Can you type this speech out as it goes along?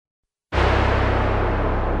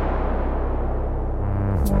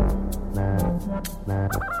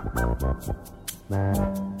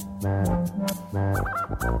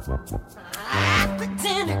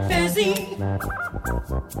Pretending busy,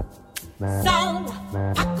 so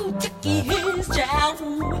acoustic his job.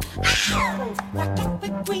 What up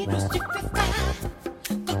between those 55?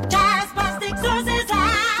 Good jazz, plastic sources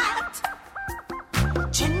out.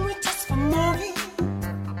 Genuine test for money.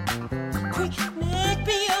 Quick, make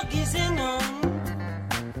be a gizing on.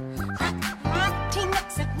 Rock, teen,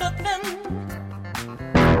 accept nothing.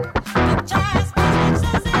 Good jazz, plastic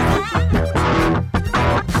sources out.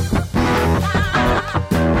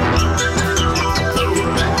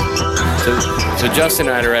 So Justin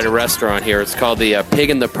and I are at a restaurant here. It's called the Pig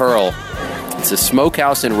and the Pearl. It's a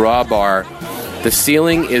smokehouse and raw bar. The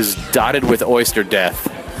ceiling is dotted with oyster death.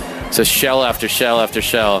 So shell after shell after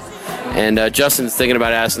shell. And Justin's thinking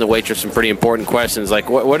about asking the waitress some pretty important questions, like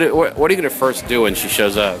what are you going to first do when she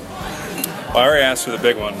shows up? Well, I already asked for the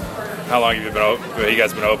big one. How long have you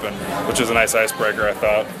guys been open? Which was a nice icebreaker, I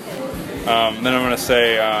thought. Then I'm going to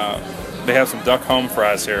say they have some duck home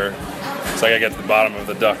fries here. So I gotta get to the bottom of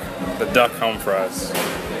the duck home fries.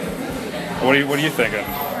 What are you thinking?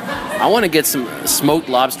 I want to get some smoked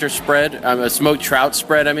lobster spread, a smoked trout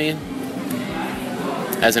spread. I mean,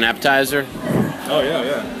 as an appetizer. Oh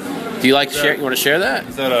yeah. Do you like share? You want to share that?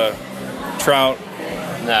 Is that a trout?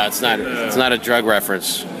 No, it's not. It's not a drug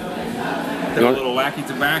reference. A little wacky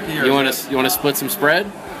tobacco. You want to split some spread?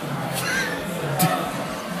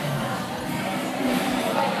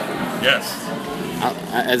 Yes.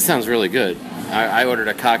 It sounds really good. I ordered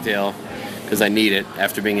a cocktail because I need it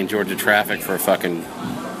after being in Georgia traffic for a fucking...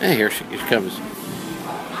 Hey, here she comes.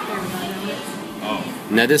 Oh.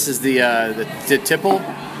 Now this is the tipple?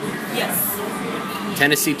 Yes.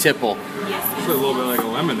 Tennessee tipple. Yes. It's a little bit like a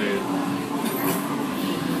lemonade.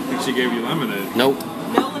 I think she gave you lemonade. Nope.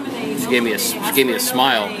 No lemonade. She gave me a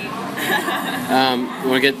smile. You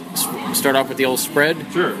want to start off with the old spread?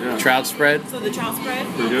 Sure, yeah. Trout spread. So the trout spread?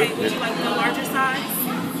 Pretty Okay. good. Would you like the larger size?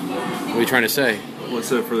 What are you trying to say?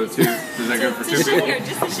 What's it for the two? Is that good for two Just people? to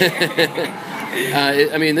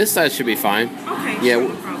share. I mean, this size should be fine. Okay. Yeah. Sure,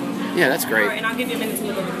 no problem. Yeah, that's great. All right, and I'll give you a minute to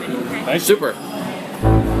look over the menu, okay? Thanks. Super.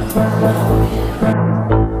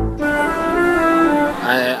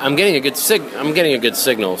 I'm getting a good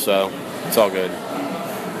signal, so it's all good.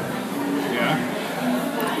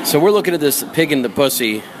 Yeah. So we're looking at this Pig and the Puss,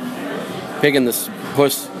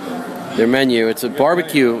 their menu. It's a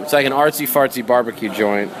barbecue. It's like an artsy-fartsy barbecue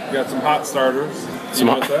joint. You got some hot starters. Some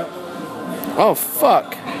What's that? Oh,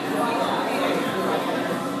 fuck.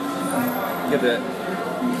 Get the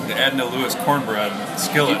Edna Lewis cornbread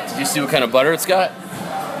skillet. Do you see what kind of butter it's got?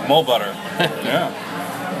 Mole butter. Yeah.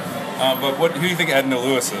 But who do you think Edna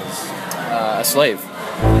Lewis is? A slave.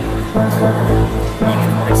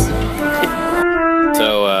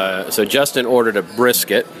 So Justin ordered a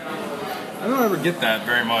brisket. I don't ever get that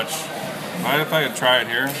very much. If I could try it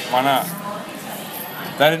here, why not?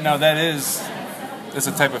 It's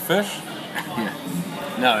a type of fish?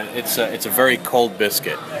 No, it's a very cold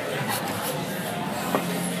biscuit.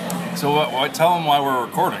 So what? Tell them why we're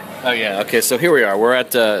recording. Oh yeah. Okay. So here we are. We're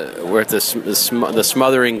at the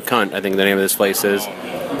Smothering Cunt. I think the name of this place is.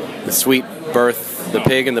 The Sweet Birth, the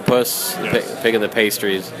Pig and the Puss, Yes. Pig and the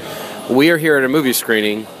Pastries. We are here at a movie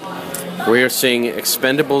screening. We are seeing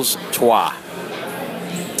Expendables 2.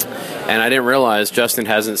 And I didn't realize Justin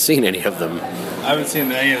hasn't seen any of them. I haven't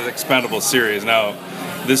seen any of the Expendables series. No,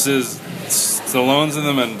 this is Stallone's in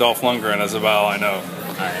them and Dolph Lundgren. That's about all I know. All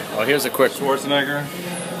right. Well, here's a quick. Schwarzenegger.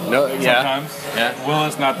 No. Yeah. Sometimes. Yeah.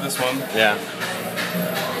 Willis, not this one. Yeah.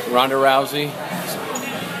 Ronda Rousey.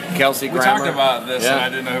 Kelsey We Grammer. talked about this, Yeah. and I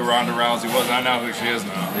didn't know who Ronda Rousey was. And I know who she is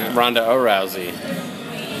now. Yeah. Ronda Rousey.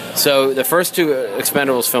 So the first two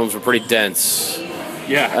Expendables films were pretty dense.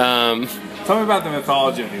 Yeah. Tell me about the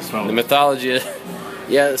mythology in these films. The mythology,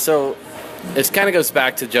 yeah. So it kind of goes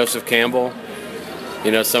back to Joseph Campbell.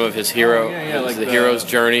 You know, some of his like the hero's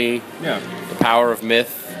journey. Yeah. The power of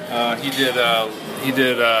myth. He did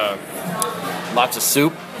Lots of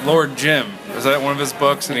soup. Lord Jim. Was that one of his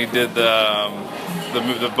books? And he did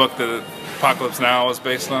the book that Apocalypse Now was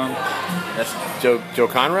based on. That's Joe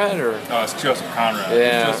Conrad, or Oh, it's Joseph Conrad.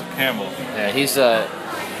 Yeah. It's Joseph Campbell. yeah, he's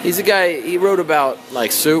a guy. He wrote about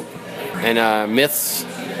like soup and myths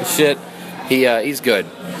and shit. He's good.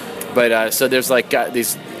 But so there's like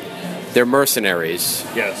they're mercenaries.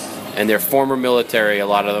 Yes. And they're former military, a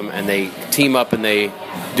lot of them, and they team up and they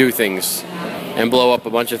do things and blow up a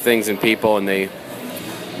bunch of things and people. And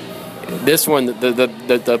this one,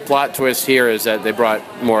 the plot twist here is that they brought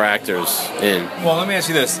more actors in. Well, let me ask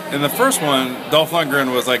you this: in the first one, Dolph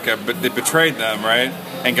Lundgren was like they betrayed them, right?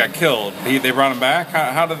 and got killed. They brought him back.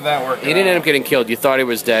 How did that work? He didn't end up getting killed. You thought he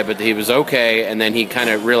was dead, but he was okay, and then he kind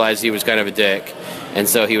of realized he was kind of a dick, and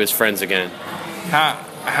so he was friends again.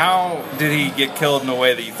 How did he get killed in a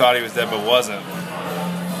way that you thought he was dead but wasn't?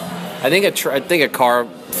 I think a car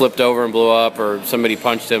flipped over and blew up, or somebody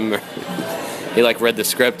punched him. Or he like read the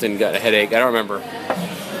script and got a headache. I don't remember.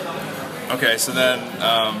 Okay, so then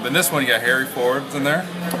in this one you got Harry Ford's in there.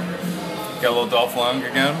 You got a little Dolph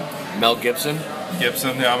Lundgren again. Mel Gibson.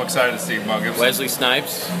 Yeah, I'm excited to see Mel Gibson. Wesley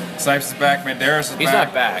Snipes. Snipes is back. Banderas is back. He's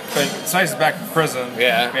not back. But Snipes is back from prison.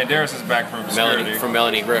 Yeah. Banderas is back from obscurity.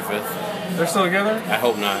 Melanie Griffith. They're still together? I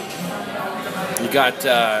hope not. You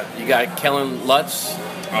got Kellen Lutz.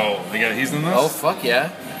 Oh, he's in this? Oh fuck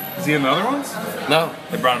yeah. Is he in the other ones? No.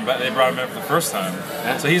 They brought him back. They brought him in for the first time.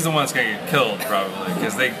 Yeah. So he's the one that's gonna get killed probably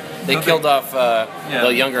because they killed off the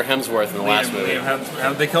younger Hemsworth in the last movie.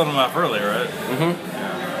 They killed him off early, right? Mm-hmm.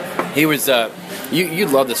 Yeah. He was.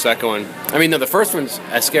 You'd love the second one. I mean, no, the first one's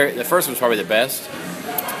as scary. The first one's probably the best,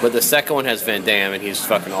 but the second one has Van Damme, and he's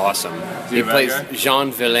fucking awesome. He plays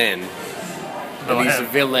Jean Villain. And he's a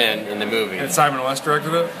villain in the movie. And Simon West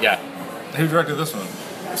directed it? Yeah. Who directed this one?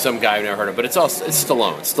 Some guy I've never heard of, but it's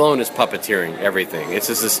Stallone. Stallone is puppeteering everything. It's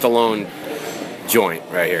just a Stallone joint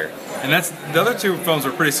right here. And that's the other two films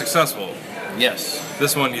were pretty successful. Yes.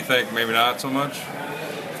 This one, you think maybe not so much?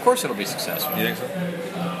 Of course, it'll be successful. You think so?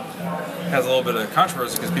 Has a little bit of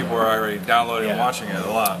controversy because people are already downloading and watching it a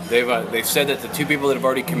lot. They've said that the two people that have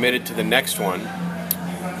already committed to the next one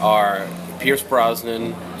are Pierce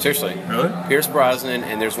Brosnan. Seriously. Really? Pierce Brosnan,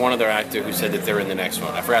 and there's one other actor who said that they're in the next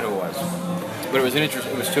one. I forgot who it was. But it was too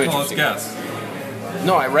interesting. Well, let's guess.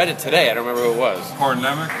 No, I read it today. I don't remember who it was. Pardon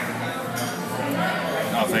Nemec?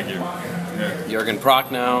 Oh, thank you. Yeah. Jurgen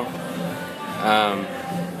Prochnow.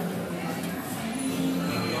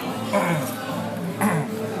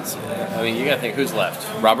 I mean, you gotta think who's left.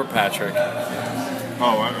 Robert Patrick.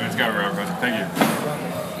 Oh, I mean, it's got to be Robert Patrick. Thank you.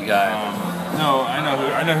 You got. No,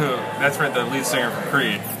 I know who. That's right, the lead singer from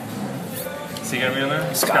Creed. Is he gonna be in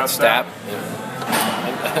there? Scott Stapp. Yeah.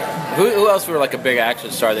 Who else were like a big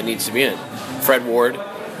action star that needs to be in? Fred Ward.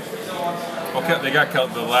 Okay, they got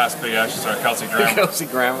the last big action star, Kelsey Grammer. Kelsey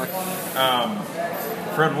Grammer.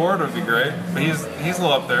 Fred Ward would be great, but he's a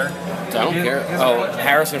little up there. I don't care.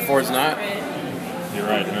 Harrison Ford's not. You're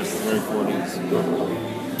right. Harrison Ford is.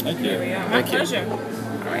 Thank you. My pleasure. All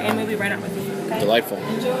right, and we'll be right up with you. Okay? Delightful.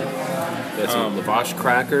 Got some lavash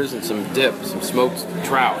crackers and some dip, some smoked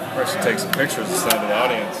trout. I should take some pictures and send to the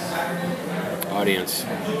audience.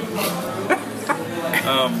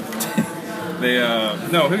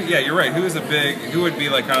 Yeah, you're right. Who would be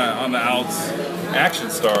like kind of on the outs action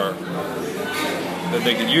star that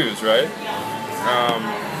they could use, right?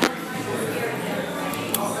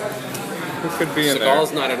 Who could be in there?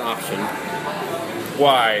 Seagal's not an option.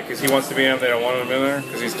 Why? Because he wants to be in. They don't want him in there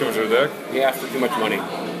because he's too much of a dick. He after too much money.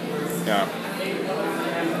 Yeah.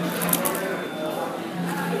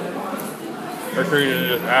 Or could you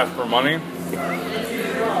just ask for money?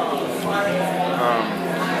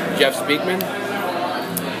 Jeff Speakman?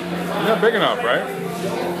 Not big enough, right?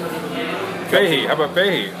 Fahey. How about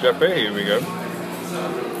Fahey? Jeff Fahey would be good.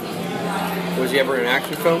 Was he ever in an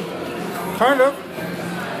action film? Kind of.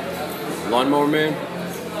 Lawnmower Man?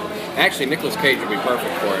 Actually, Nicolas Cage would be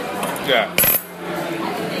perfect for it. Yeah.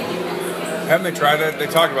 Haven't they tried it? They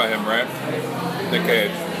talked about him, right? Nick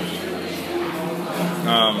Cage.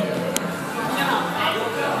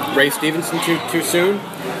 Ray Stevenson too soon?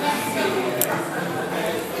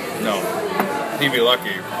 No. He'd be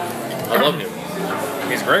lucky. I love him.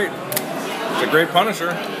 He's great. He's a great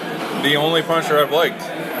Punisher. The only Punisher I've liked.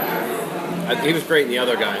 He was great in The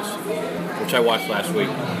Other Guys, which I watched last week.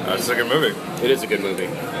 It's a good movie. It is a good movie.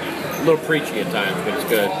 A little preachy at times, but it's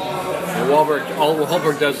good. And all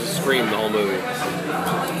Wahlberg does is scream the whole movie.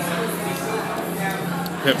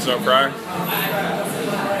 Hips Don't Cry.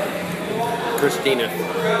 Christina.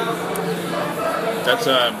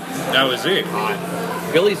 That was he. Hot.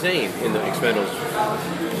 Billy Zane in the Expendables.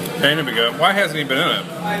 Payne would be good. Why hasn't he been in it?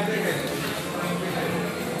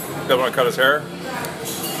 Doesn't want to cut his hair?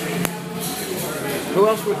 Who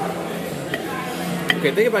else would...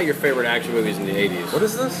 Okay, think about your favorite action movies in the 80s. What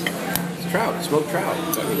is this? It's trout. Smoked trout.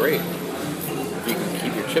 It's fucking great. If you can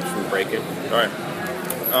keep your chips from breaking. All right.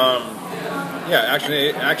 Yeah, action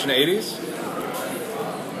 80s.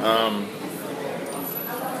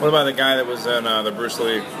 What about the guy that was in the Bruce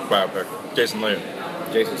Lee biopic? Jason Lee.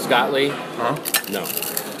 Jason Scott Lee? Uh-huh. No.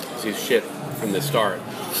 He's shit from the start.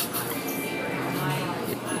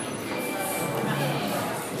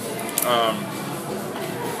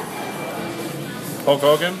 Hulk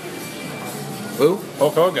Hogan? Who?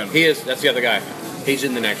 Hulk Hogan. He is. That's the other guy. He's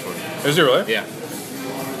in the next one. Is he really? Yeah.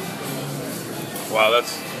 Wow,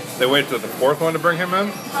 they wait till the fourth one to bring him in?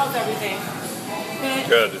 How's everything?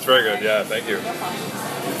 Good, it's very good, yeah, thank you.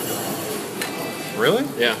 Really?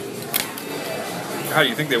 Yeah. God,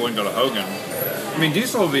 you think they wouldn't go to Hogan? I mean,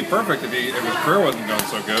 Diesel would be perfect if his career wasn't going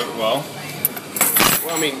so good. Well,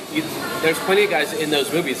 I mean, there's plenty of guys in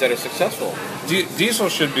those movies that are successful. Diesel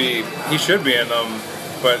should be in them,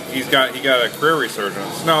 but he got a career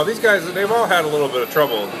resurgence. No, these guys, they've all had a little bit of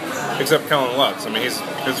trouble, except Kellen Lutz. I mean, his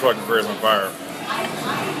fucking career's on fire.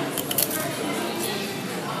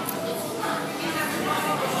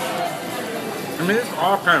 I mean, this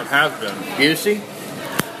all kind of has been. Busey?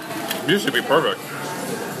 Busey would be perfect.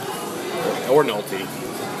 Or Nolte.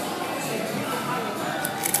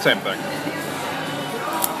 Same thing.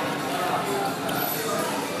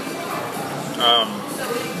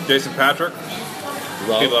 Jason Patrick,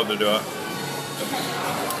 he'd love to do it.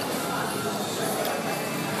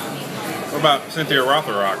 What about Cynthia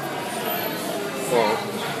Rothrock? Well,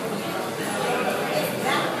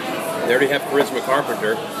 they already have Charisma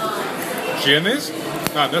Carpenter. Is she in these?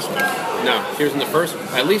 Not in this one. No, she was in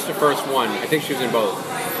at least the first one. I think she was in both.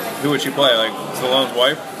 Who would she play? Like Stallone's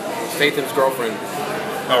wife? Statham's girlfriend.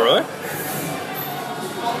 Oh, really?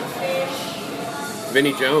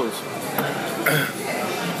 Vinnie Jones.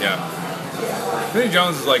 Yeah. Vinnie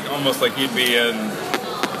Jones is like almost like he'd be in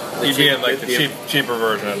like the cheaper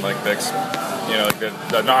version, like the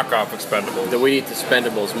knockoff Expendables. That we need the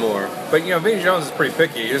Expendables more. But Vinnie Jones is pretty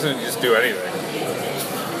picky. He doesn't just do anything.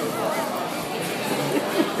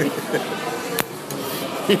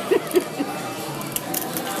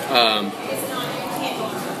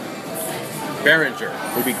 Berenger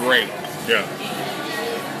would be great. Yeah.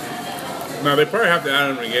 No, they probably have to add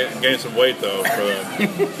him to gain some weight though for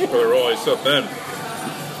the role. He's so thin.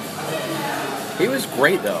 He was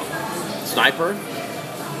great though. Sniper.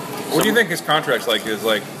 What do you think his contract's like? Is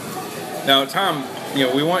like now, Tom?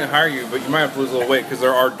 We want to hire you, but you might have to lose a little weight because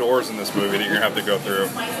there are doors in this movie that you're gonna have to go through.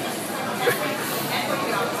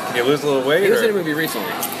 You lose a little weight. He was in a movie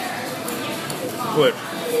recently. What?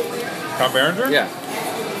 Tom Berenger? Yeah.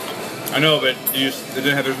 I know, but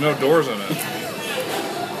there's no doors in it.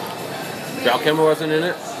 Val Kilmer wasn't in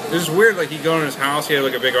it? It was weird, like he'd go in his house, he had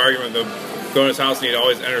like a big argument, they'd go in his house and he'd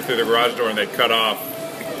always enter through the garage door and they'd cut off.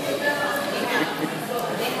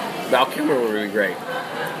 Val Kilmer would be great.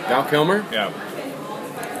 Val Kilmer? Yeah.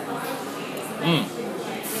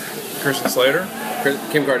 Christian Slater?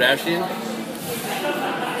 Kim Kardashian?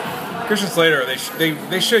 Christian Slater,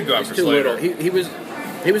 they should go after Slater. He was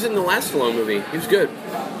in the last Stallone movie. He was good.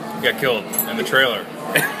 He got killed in the trailer.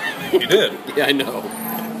 He did. Yeah, I know.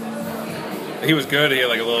 He was good. He had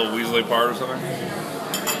like a little Weasley part or something.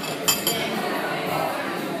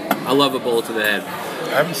 I love A Bullet to the Head.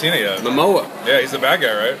 I haven't seen it yet. Momoa. Yeah, he's the bad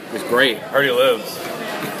guy, right? He's great. I heard he lives.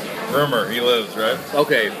 Rumor, he lives, right?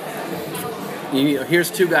 Okay.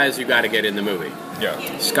 Here's two guys you got to get in the movie. Yeah.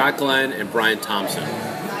 Scott Glenn and Brian Thompson.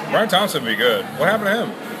 Brian Thompson would be good. What happened to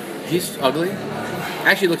him? He's ugly.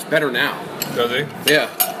 Actually, looks better now. Does he? Yeah.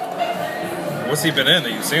 What's he been in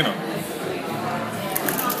that you've seen him?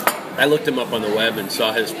 I looked him up on the web and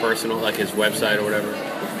saw his personal, like his website or whatever.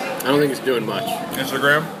 I don't think he's doing much.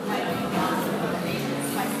 Instagram?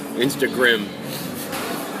 Instagram.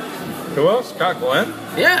 Who else? Scott Glenn?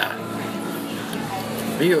 Yeah.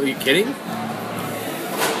 Are you kidding?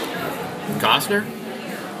 Costner?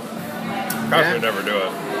 Costner would never do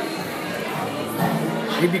it.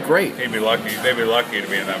 He'd be great. He'd be lucky. They'd be lucky to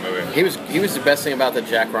be in that movie. He was the best thing about the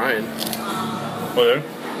Jack Ryan. Well, then.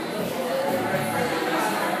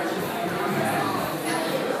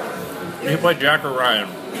 He played Jack or Ryan.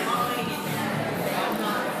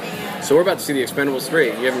 So we're about to see the Expendables 3.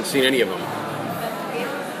 You haven't seen any of them.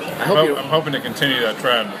 I'm hoping to continue that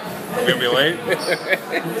trend. We're gonna be late.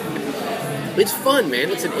 It's fun, man.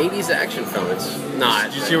 It's an 80s action film. It's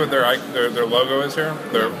not. Did you see what their logo is here?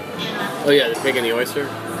 Oh yeah, the pig and the oyster.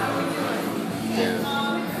 Yeah.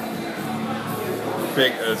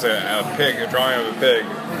 Pig. It's a pig. A drawing of a pig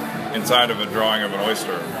inside of a drawing of an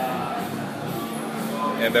oyster.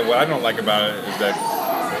 And then what I don't like about it is that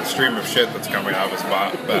stream of shit that's coming out of his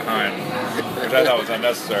behind, which I thought was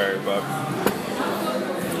unnecessary, but.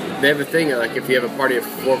 They have a thing like if you have a party of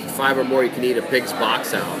 4, 5 or more, you can eat a pig's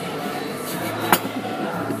box out.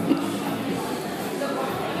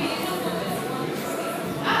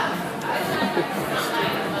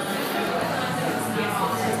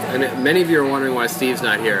 And many of you are wondering why Steve's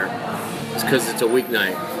not here. It's because it's a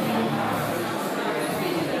weeknight.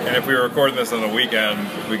 And if we were recording this on the weekend,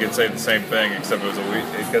 we could say the same thing, except it was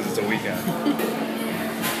because it's a weekend.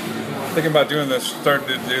 thinking about starting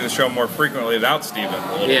to do the show more frequently without Steven.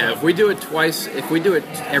 Yeah, if we do it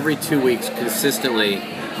every 2 weeks consistently,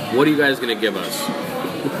 what are you guys going to give us?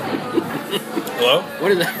 Hello?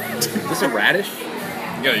 What is that? Is this a radish?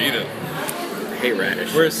 You gotta eat it. I hate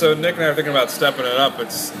radish. So Nick and I are thinking about stepping it up,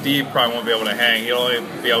 but Steve probably won't be able to hang. He'll only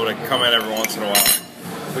be able to come in every once in a while,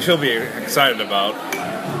 which he'll be excited about.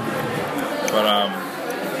 But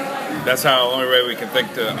that's how the only way we can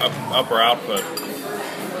think to up our output.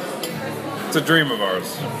 It's a dream of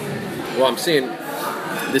ours. Well, I'm seeing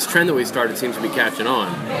this trend that we started seems to be catching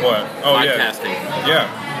on. What? Oh, podcasting. Yeah.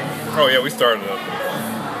 Oh, yeah, we started it.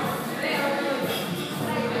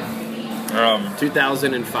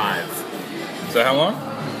 2005. Is that how long?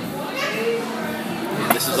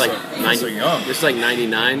 This is like so young. This is like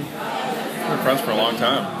 99. We've been friends for a long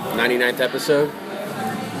time. 99th episode.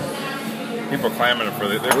 People are clamoring for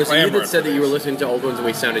it. Was it you that said that you were listening to old ones and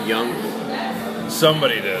we sounded young?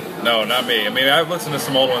 Somebody did. No, not me. I mean, I've listened to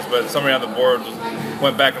some old ones, but somebody on the board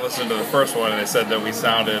went back and listened to the first one, and they said that we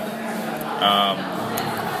sounded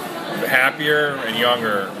happier and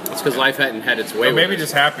younger. It's because life hadn't had its way. Or maybe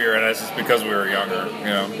just happier, and that's just because we were younger. You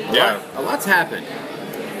know. A lot's happened.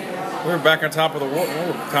 We were back on top of the world. We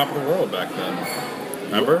were top of the world back then.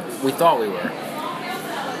 Remember? We thought we were.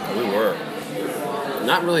 We were.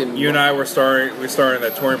 Not really. You and I were starring. We starred in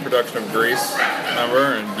that touring production of Grease.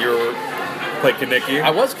 Remember? And you played Kaniki. I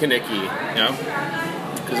was Kaniki. Yeah.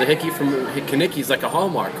 Because the hickey from Kaniki's like a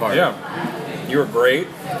Hallmark card. Yeah. You were great.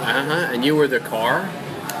 And you were the car.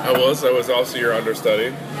 I was also your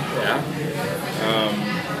understudy. Yeah.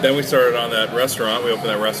 Then we started on that restaurant. We opened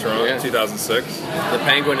that restaurant in 2006. The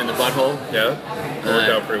Penguin in the Butthole. Yeah. Worked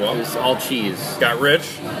out pretty well. It was all cheese. Got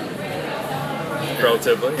rich.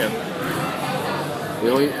 Relatively. And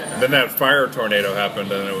then that fire tornado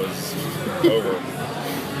happened and it was over.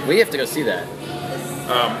 We have to go see that.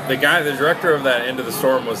 The director of that Into the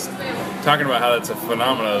Storm was talking about how that's a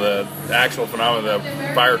phenomenon, the actual phenomenon of the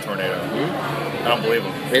fire tornado. Mm-hmm. I don't believe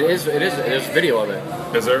him. It is. There's video of it.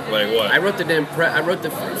 Is there? Like what? I wrote the damn. I wrote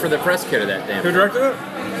for the press kit of that damn. Who directed it?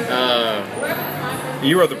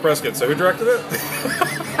 You wrote the press kit. So who directed it?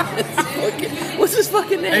 What's his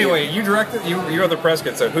fucking name? Anyway, you directed. You wrote the press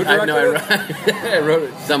kit. So who directed it? I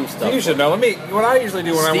wrote some stuff. You should know. What I usually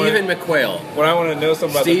do when Stephen McQuail. When I want to know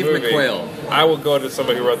something about Steve the movie, McQuail. I will go to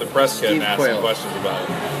somebody who wrote the press kit and ask Quayle. some questions about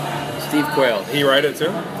it. Steve Quayle. He write it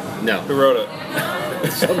too? No. Who wrote it?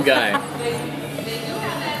 Some guy.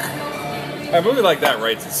 A movie like that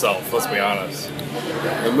writes itself, let's be honest.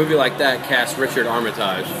 A movie like that cast Richard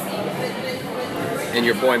Armitage and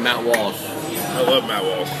your boy Matt Walsh. I love Matt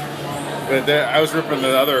Walsh. I was ripping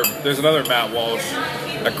there's another Matt Walsh,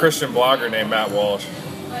 a Christian blogger named Matt Walsh,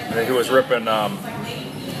 who was ripping,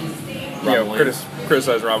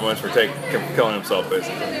 criticized Rob Lynch for killing himself,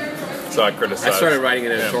 basically. So I criticized. I started writing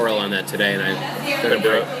an editorial on that today, and I couldn't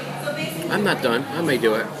do it. I'm not done. I may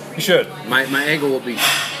do it. You should. My angle will be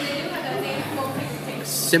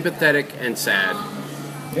sympathetic and sad,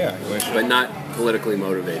 but not politically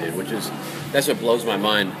motivated, that's what blows my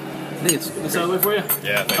mind. I think it's that way for you?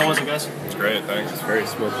 Yeah. How was it, guys? It's great, thanks. It's very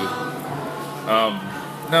smoky.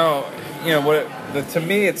 No, to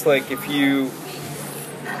me, it's like if you're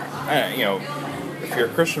a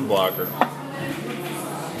Christian blogger,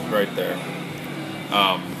 right there.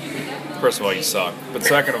 First of all, you suck. But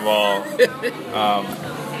second of all,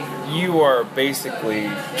 you are basically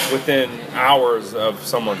within hours of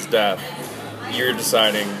someone's death. You're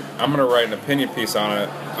deciding I'm going to write an opinion piece on it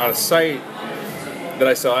on a site that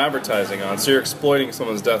I sell advertising on. So you're exploiting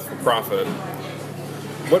someone's death for profit.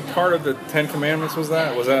 What part of the Ten Commandments was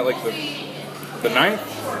that? Was that like the ninth?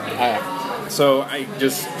 So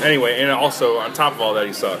anyway, and also on top of all that,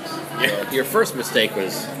 he sucks. Yeah. Your first mistake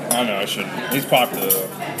was. I know I shouldn't. He's popped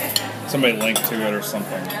somebody linked to it or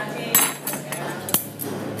something.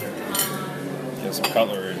 Get some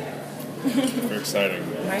cutlery. Very exciting.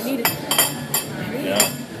 Might need it. Yeah.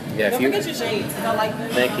 Yeah. Don't forget your shades. I like them.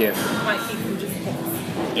 Thank you. Might keep you just in case.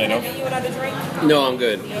 Yeah, no. Get you another drink? No, I'm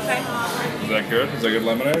good. You okay? Is that good? Is that good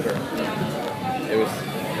lemonade? Or? It was.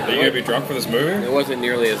 Are you gonna be drunk for this movie? It wasn't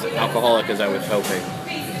nearly as alcoholic as I was hoping.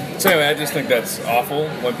 So anyway, I just think that's awful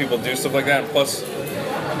when people do stuff like that. Plus,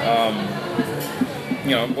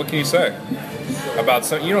 what can you say about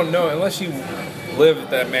something you don't know unless you live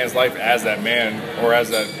that man's life as that man or as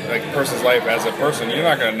that person's life as a person? You're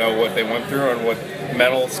not gonna know what they went through and what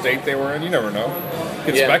mental state they were in. You never know.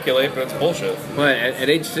 You can speculate, but it's bullshit. But at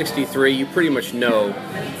age 63, you pretty much know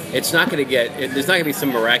it's not going to there's not going to be some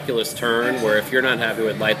miraculous turn where if you're not happy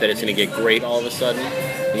with life that it's going to get great all of a sudden.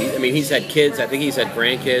 He's had kids. I think he's had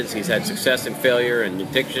grandkids. He's had success and failure and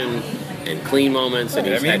addiction and clean moments. And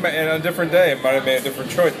I he's mean, had, and on a different day, it might have made a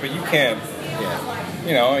different choice, but you can't. yeah.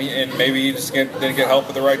 You know, and maybe you just didn't get help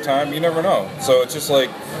at the right time. You never know. So it's just like,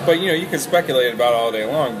 but you know, you can speculate about it all day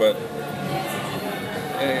long, but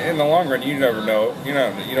in the long run, you never know. You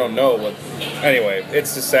don't know what. Anyway,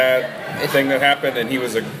 it's a sad thing that happened, and he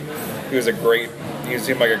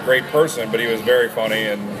seemed like a great person, but he was very funny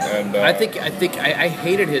and I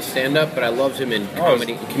hated his stand-up, but I loved him in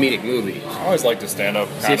comedic movies. I always liked his stand-up.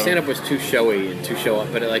 See, his stand-up was too showy and too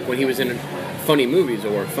show-up, but like when he was in funny movies,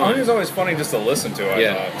 it worked fine. He was always funny just to listen to, I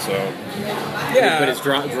thought, so... Yeah. But his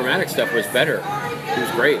dramatic stuff was better. He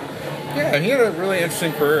was great. Yeah, he had a really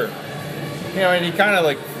interesting career. You know, and he kind of,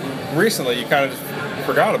 like, recently, you kind of just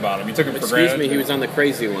forgot about him. You took him for granted. Excuse me, he was on The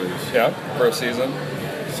Crazy Ones. Yeah, first season.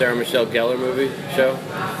 Sarah Michelle Gellar movie show.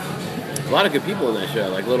 A lot of good people in that show,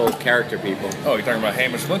 like little character people. Oh, you're talking about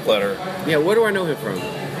Hamish Linklater. Yeah, where do I know him from?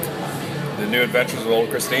 The New Adventures of Old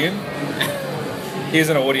Christine. He was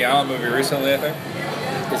in a Woody Allen movie recently, I think.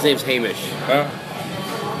 His name's Hamish. Oh.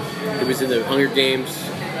 He was in the Hunger Games.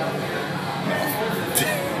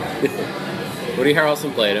 Woody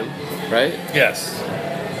Harrelson played him, right? Yes.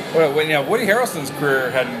 Well, Woody Harrelson's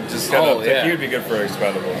career hadn't just had he would be good for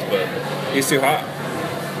Expendables, but he's too hot.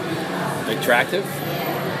 Attractive?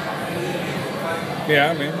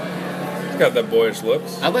 Yeah, I mean, he's got that boyish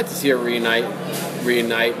looks. I'd like to see her reunite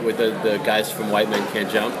with the guys from White Men Can't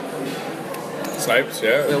Jump. Snipes,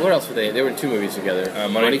 yeah. What else were they? They were in 2 movies together.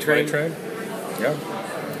 Money Train? Yeah.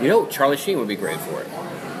 You know, Charlie Sheen would be great for it.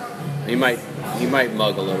 He might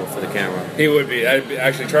mug a little for the camera. He would be.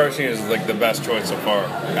 Actually, Charlie Sheen is like the best choice so far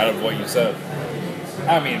out of what you said.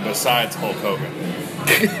 I mean, besides Hulk Hogan.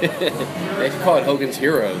 They should call it Hogan's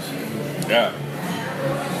Heroes. Yeah.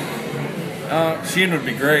 Sheen would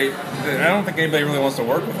be great. I don't think anybody really wants to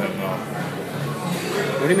work with him, though.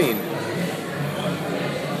 What do you mean?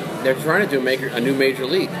 They're trying to do a new Major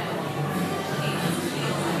League.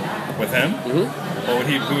 With him? Mm-hmm.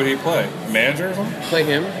 Who would he play? Manager or something? Play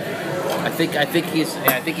him. I think he's.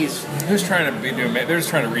 Who's trying to they're just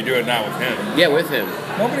trying to redo it now with him. Yeah, with him.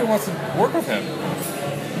 Nobody wants to work with him.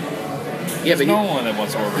 Yeah, but no one that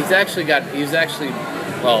wants to work with him.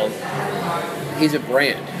 He's a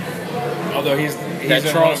brand. Although he's that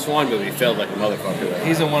Charles Swan movie failed like a motherfucker.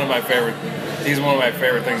 He's one of my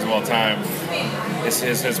favorite things of all time. Is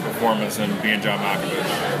his performance in Being John Malkovich.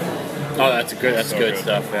 Oh, that's good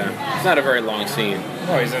stuff. Yeah, it's not a very long scene.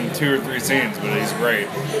 Oh, he's in 2 or 3 scenes, but he's great.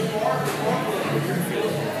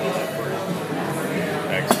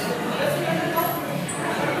 Thanks.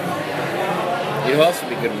 You know who else would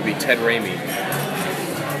be good would be Ted Raimi.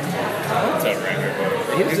 Ted Raimi,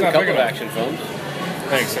 but he was in a couple of action films.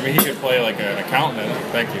 Thanks. I mean, he could play like an accountant.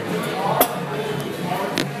 Thank you.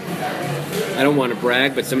 I don't want to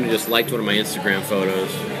brag, but somebody just liked one of my Instagram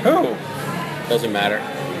photos. Who? Doesn't matter.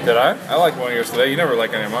 Did I? I liked one of yours today. You never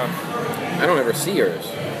like any of mine. I don't ever see yours.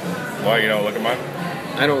 Why you don't look at mine?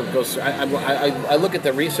 I don't go. I look at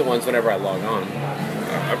the recent ones whenever I log on.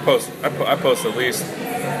 I post at least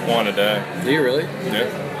one a day. Do you really? Yeah.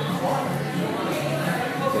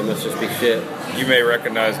 They must just be shit. You may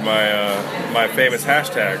recognize my famous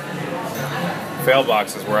hashtag,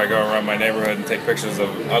 failboxes, where I go around my neighborhood and take pictures of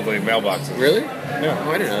ugly mailboxes. Really? Yeah.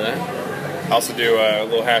 Oh, I didn't know that. I also do a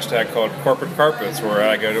little hashtag called corporate carpets, where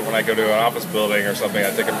when I go to an office building or something, I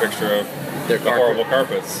take a picture of the horrible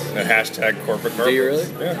carpets and hashtag corporate carpets. Do you really?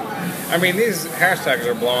 Yeah. I mean, these hashtags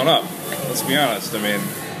are blowing up. Let's be honest. I mean,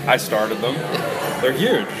 I started them. They're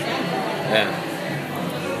huge. Yeah.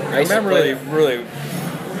 I'm really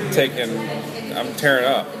I'm tearing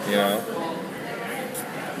up, you know.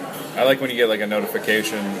 I like when you get like a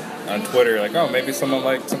notification on Twitter, like, oh, maybe someone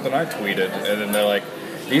liked something I tweeted, and then they're like,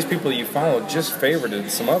 these people you follow just favorited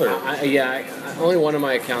some other. Only one of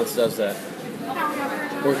my accounts does that.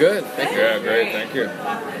 We're good. Thank you. Yeah, great. Thank you.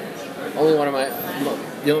 Only one of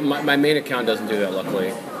my main account doesn't do that.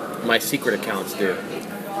 Luckily, my secret accounts do.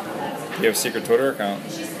 You have a secret Twitter account.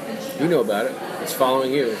 You know about it. It's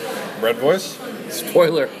following you. Red Voice.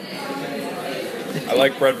 Spoiler. I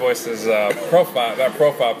like Red Voice's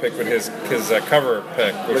profile pic with his cover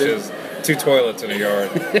pic, which is 2 toilets in a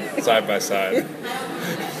yard, side by side.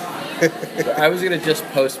 I was gonna just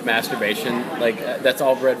post masturbation, like that's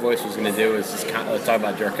all Red Voice was gonna do, is just talk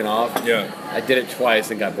about jerking off. Yeah. I did it twice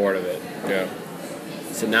and got bored of it. Yeah.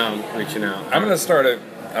 So now I'm reaching out. I'm gonna start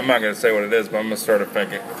I'm not gonna say what it is, but I'm gonna start a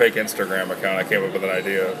fake Instagram account. I came up with an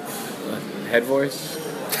idea. Head Voice.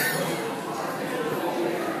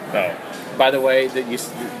 No. By the way,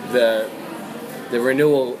 the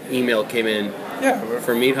renewal email came in. Yeah.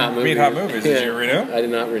 For Meat Hot Movies. Meat Hot Movies. Did you renew? I did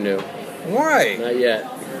not renew. Why? Not yet.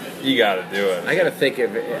 You gotta do it. I gotta think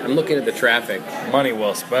of it. I'm looking at the traffic. Money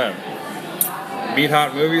well spent.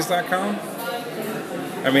 MeetHotMovies.com?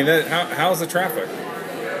 I mean, how's the traffic?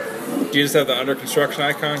 Do you just have the under construction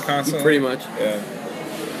icon constantly? Pretty much. Yeah.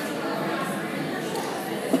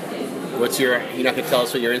 You're not gonna tell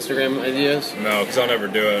us what your Instagram idea is? No, because I'll never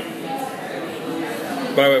do it.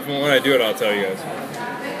 But when I do it, I'll tell you guys.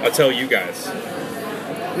 I'll tell you guys.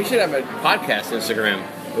 We should have a podcast Instagram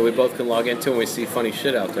that we both can log into and we see funny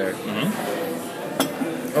shit out there.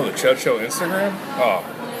 Oh, the Chud Show Instagram? Oh,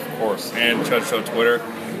 of course. And Chud Show Twitter.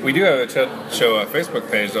 We do have a Chud Show Facebook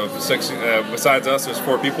page, though. Besides us, there's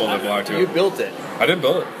 4 people that belong to it. You built it. I did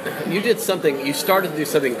build it. You started to do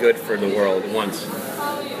something good for the world once.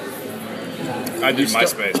 I did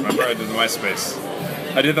MySpace. Remember? I did the MySpace.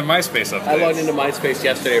 I did the MySpace updates. I logged into MySpace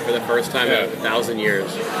yesterday for the first time in 1,000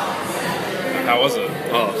 years. How was it?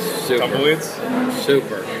 Oh, super. Tumbleweeds?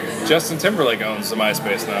 Super. Justin Timberlake owns the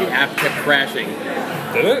MySpace now. The app kept crashing.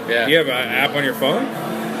 Did it? Yeah. You have an app on your phone?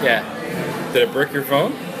 Yeah. Did it brick your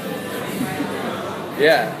phone?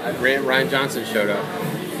 Yeah. Ryan Johnson showed up.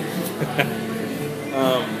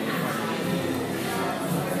 I'm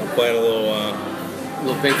playing a little...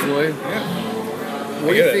 Little Pink Floyd? Yeah.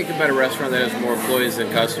 What do you think about a restaurant that has more employees than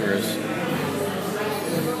customers?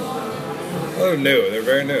 Well, they're new. They're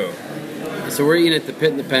very new. So we're eating at the Pit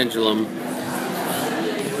and the Pendulum.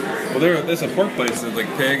 Well, there's a pork place that's like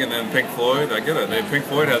Pig and then Pink Floyd. I get it. Pink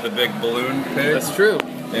Floyd had the big balloon pig. That's true.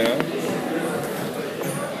 Yeah.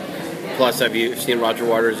 Plus, have you seen Roger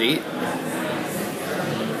Waters eat?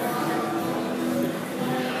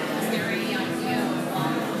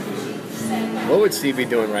 What would Steve be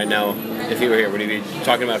doing right now if he were here? Would he be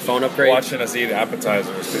talking about phone upgrades? Watching us eat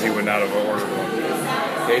appetizers because he would not have ordered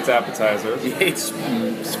one. He hates appetizers. He hates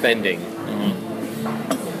spending.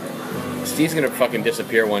 Steve's gonna fucking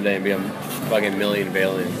disappear one day and be a fucking million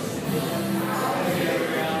billion.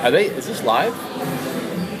 Is this live?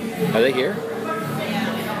 Are they here?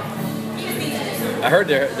 I heard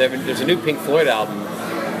there's a new Pink Floyd album.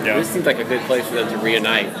 Yeah. This seems like a good place for them to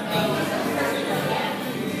reunite.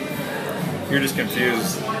 You're just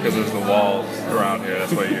confused because there's the walls around here.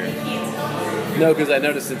 That's why you're... No, because I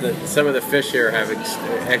noticed that some of the fish here have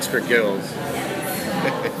extra gills.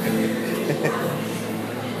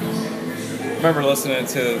 I remember going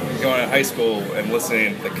to high school and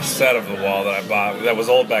listening to the cassette of The Wall that I bought. That was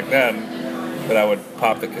old back then, but I would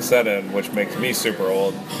pop the cassette in, which makes me super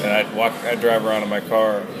old. And I'd drive around in my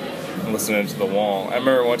car and listen to The Wall. I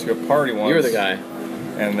remember I went to a party once. You were the guy.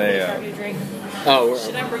 And they... You drink. Oh,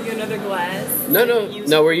 Should I bring you another glass?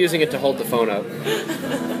 No, we're using it to hold the phone up.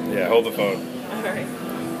 Yeah, hold the phone. Alright.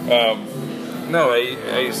 No,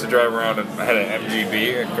 I used to drive around and I had an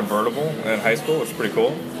MGB, a convertible, in high school, which was pretty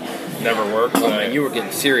cool. Never worked. Oh man, you were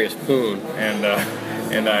getting serious poon. And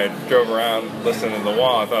I drove around listening to The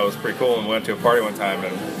Wall. I thought it was pretty cool and went to a party one time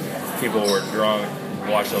and people were drunk,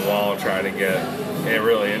 watching The Wall, trying to get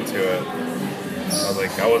really into it. I was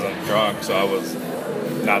like, I wasn't drunk, so I was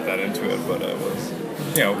not that into it, but it was,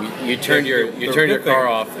 You turned your car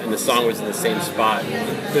off, and the song was in the same spot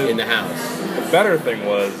in the house. The better thing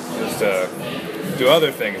was just to do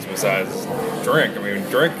other things besides drink. I mean,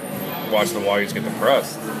 watch The Wall, you just get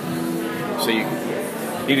depressed. So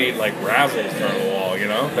you'd eat like Razzles during The Wall,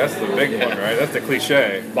 That's the big one, right? That's the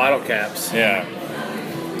cliche. Bottle caps. Yeah.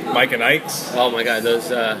 Mike and Ike's. Oh my God,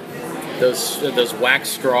 those wax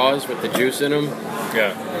straws with the juice in them.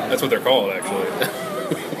 Yeah, that's what they're called, actually.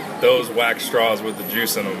 Those wax straws with the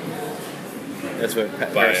juice in them. That's what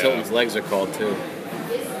Paris Hilton's legs are called, too.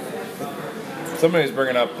 Somebody was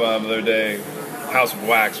bringing up the other day House of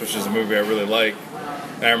Wax, which is a movie I really like.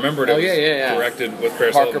 And I remembered it was directed with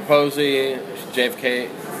Paris Parker Hilton. Posey, JFK.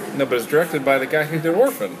 No, but it's directed by the guy who did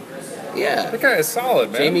Orphan. Yeah. That guy is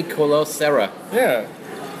solid, man. Jamie Colel-Serra. Yeah.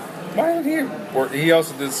 Why did he work? He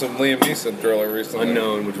also did some Liam Neeson thriller recently.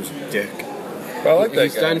 Unknown, which was dick. But I like that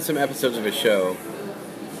He's guy. done some episodes of his show.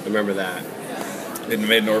 I remember that. He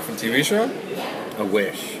made an Orphan TV show? I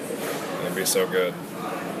wish. That'd be so good.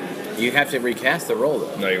 You'd have to recast the role,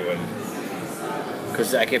 though. No, you wouldn't.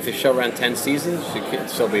 Because if the show ran 10 seasons, you could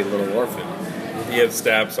still be a little orphan. He had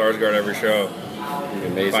stab Sarsgaard every show.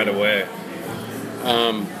 Amazing. Find a way.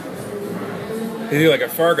 They do like a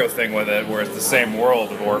Fargo thing with it, where it's the same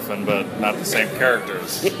world of Orphan, but not the same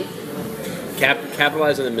characters.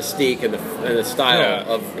 Capitalize on the mystique and the style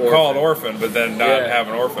of Orphan. Call it Orphan, but then not have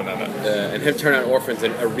an orphan in it. And him turn out Orphans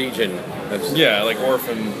in a region. Like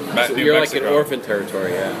Orphan, So New you're Mexico. like in Orphan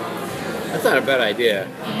territory, yeah. That's not a bad idea.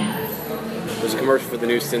 There's a commercial for the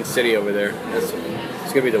new Sin City over there. It's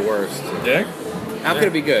going to be the worst. Yeah? How could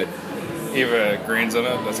it be good? Eva Green's in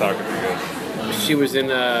it. That's how it could be good. She was in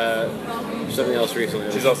something else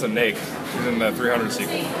recently. She's also Nate. She's in the 300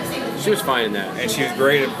 sequel. She was fine in that. And she was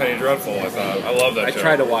great in Penny Dreadful, I thought. I love that I show.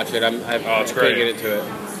 tried to watch it. I it's can't great. get into it.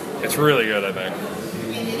 It's really good, I think.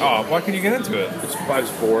 Oh, why can you get into it? I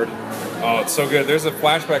was bored. Oh, it's so good. There's a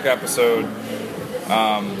flashback episode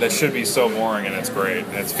that should be so boring, and it's great.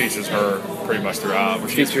 And it features her pretty much throughout. Where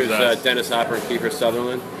she's Features possessed. Dennis Hopper and Kiefer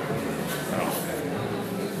Sutherland. Oh.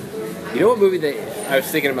 You know what movie I was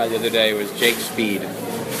thinking about the other day was Jake Speed.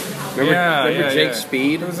 Remember Jake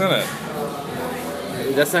Speed? Who's in it?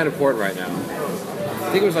 That's not important right now. I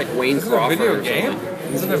think it was like Wayne Is it a Crawford video or game? something.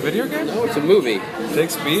 Is it a video game? No, it's a movie. Jake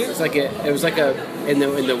Speed? It was like a in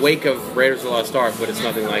the wake of Raiders of the Lost Ark, but it's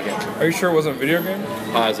nothing like it. Are you sure it wasn't a video game?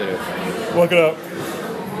 Positive. Look it up.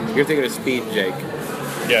 You're thinking of Speed, Jake.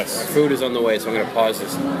 Yes. Food is on the way, so I'm going to pause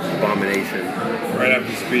this abomination. Right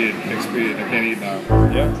after Speed. Jake Speed. I can't eat now.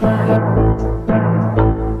 Yeah.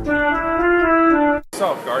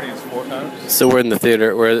 Saw Guardians 4 times. So we're in the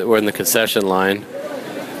theater. We're in the concession line.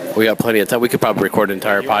 We got plenty of time. We could probably record an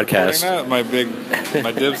entire podcast. That? My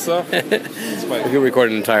dib stuff. We could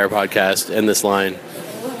record an entire podcast in this line.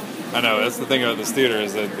 I know. That's the thing about this theater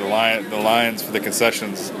is that the lines for the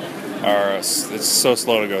concessions are it's so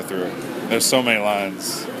slow to go through. There's so many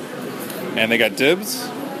lines, and they got dibs.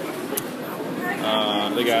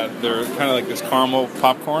 They're kind of like this caramel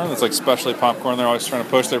popcorn. It's like specialty popcorn. They're always trying to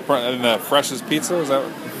push. And the freshest pizza is that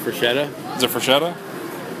Freshetta? Is it Freshetta?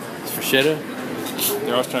 It's Freshetta.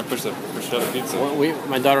 They're always trying to push the Freshetta pizza.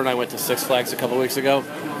 My daughter and I went to Six Flags a couple of weeks ago.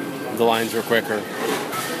 The lines were quicker. I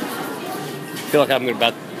feel like I'm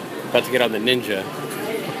about to get on the Ninja.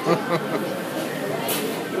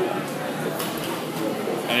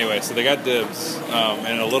 Anyway, so they got dibs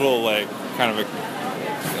and a little like kind of a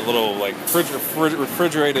little like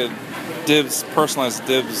refrigerated dibs, personalized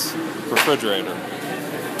dibs refrigerator.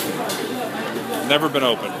 Never been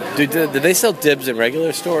opened. Did they sell dibs in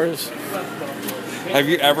regular stores? Have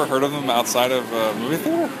you ever heard of them outside of a movie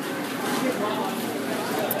theater?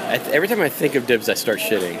 Every time I think of dibs, I start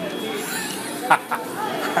shitting.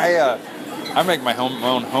 I make my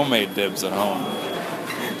own homemade dibs at home.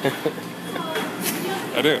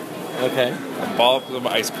 I do. Okay. I ball up some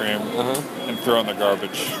ice cream and throw in the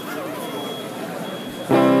garbage.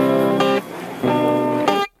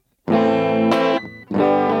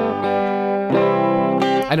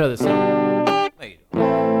 I know this song.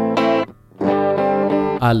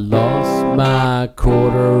 I lost my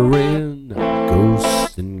quarter in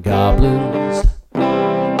Ghosts and Goblins.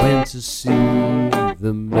 Went to see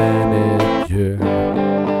the manager.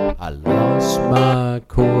 I lost my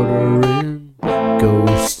quarter in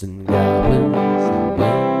Ghosts and Goblins. And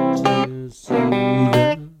went to see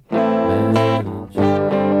the manager.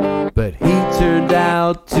 But he turned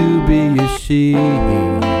out to be a she.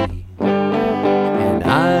 And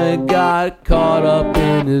I got caught up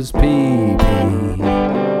in his pee-pee.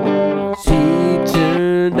 She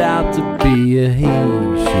turned out to be a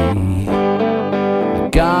he-she. I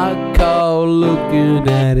got caught looking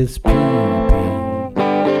at his pee-pee.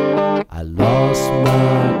 I lost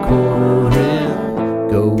my quarter in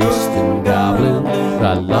Ghosts and Goblins.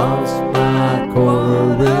 I lost my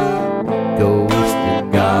quarter in Ghosts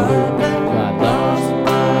and Goblins. I lost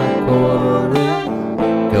my quarter in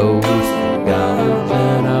Ghosts and Goblins.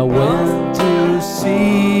 And I went to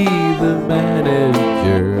see the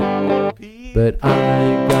manager. But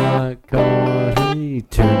I got caught, he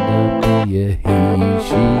turned out to be a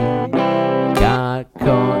he-she. Got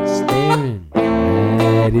caught staring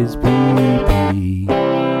at his pee-pee.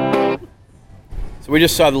 So we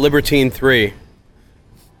just saw The Libertine 3.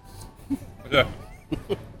 Yeah. See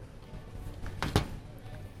if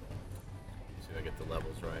I get the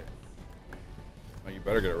levels right. Oh, you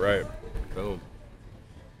better get it right. Boom.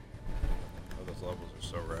 Oh, those levels are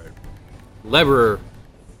so right. Leverer,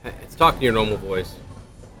 it's talking your normal voice.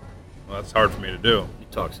 Well, that's hard for me to do. You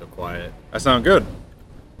talk so quiet. I sound good.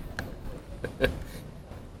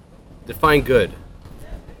 Define good.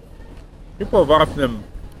 People have often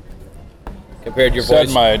Compared to your said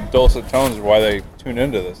voice. my dulcet tones are why they tune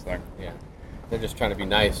into this thing. Yeah. They're just trying to be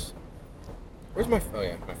nice. Where's my... Oh,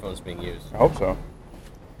 yeah. My phone's being used. I hope so.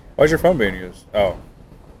 Why's your phone being used? Oh.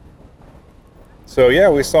 So, yeah,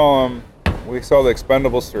 we saw the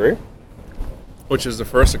Expendables 3, which is the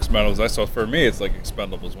first Expendables I saw. For me, it's like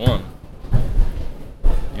Expendables 1.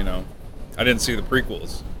 You know, I didn't see the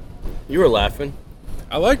prequels. You were laughing.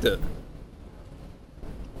 I liked it.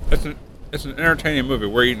 It's an entertaining movie.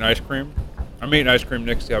 We're eating ice cream. I'm eating ice cream,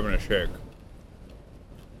 Nick's having a shake.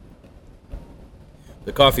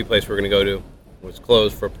 The coffee place we're going to go to was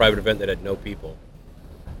closed for a private event that had no people.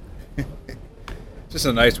 Just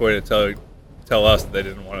a nice way to tell tell us that they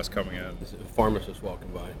didn't want us coming in. This is a pharmacist walking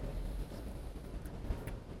by.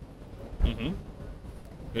 Mm-hmm.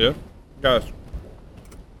 Yeah. Guys,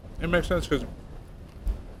 it makes sense because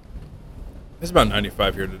it's about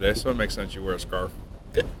 95 here today, so it makes sense you wear a scarf.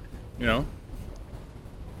 You know?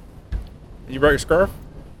 You brought your scarf?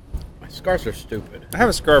 My scarves are stupid. I have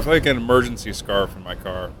a scarf, like an emergency scarf in my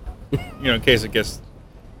car. In case it gets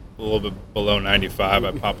a little bit below 95,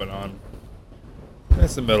 I pop it on.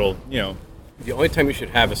 That's the middle, The only time you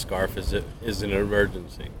should have a scarf is in an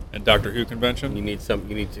emergency. And Doctor Who convention? You need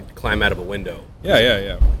to climb out of a window.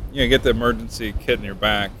 Yeah. You get the emergency kit in your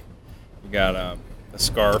back. You got a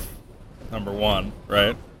scarf, number one,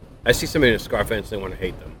 right? I see somebody in a scarf and they want to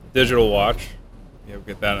hate them. Digital watch.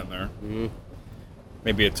 Get that in there. Mm-hmm.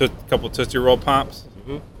 Maybe a couple Tootsie Roll Pops.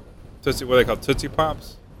 Mm-hmm. Tootsie, what are they called? Tootsie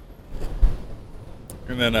Pops?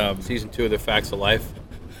 And then... Season 2 of The Facts of Life.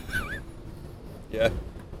 Yeah.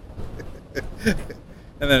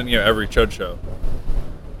 And then, every CHUD show.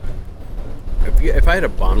 If I had a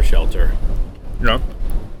bomb shelter...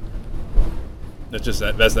 That's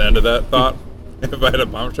the end of that thought? If I had a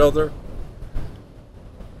bomb shelter?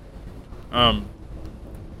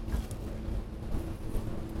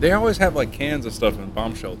 They always have, cans of stuff in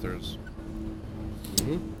bomb shelters.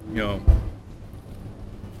 Mm-hmm.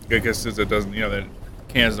 Because it doesn't, the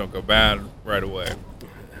cans don't go bad right away.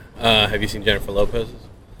 Have you seen Jennifer Lopez's?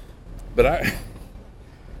 But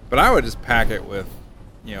I would just pack it with,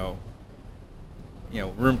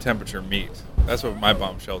 room temperature meat. That's what my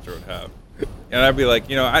bomb shelter would have. And I'd be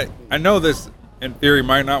like, I know this in theory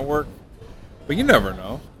might not work, but you never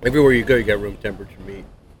know. Everywhere you go, you got room temperature meat.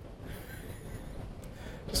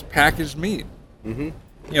 Just packaged meat. Mm-hmm.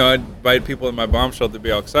 I'd invite people in my bomb shelter to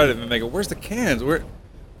be all excited, and then they go, "Where's the cans? Don't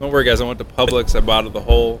worry, guys. I went to Publix. I bought it the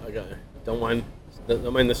whole. I got it. Don't mind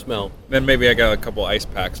the smell. Then maybe I got a couple ice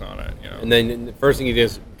packs on it. And then the first thing you do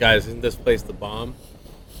is, guys, isn't this place the bomb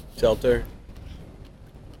shelter?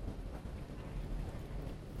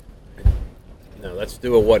 No, let's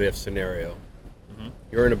do a what-if scenario. Mm-hmm.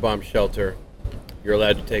 You're in a bomb shelter. You're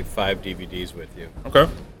allowed to take 5 DVDs with you. Okay.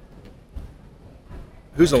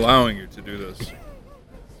 Who's allowing you to do this?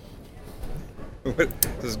 What,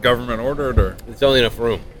 is this government ordered, or? It's only enough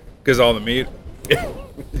room. Because all the meat?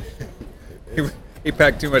 He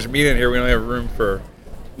packed too much meat in here. We only have room for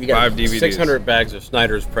 5 DVDs. 600 bags of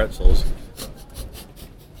Snyder's pretzels.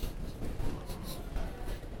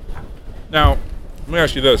 Now, let me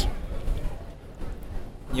ask you this.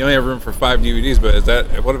 You only have room for 5 DVDs, but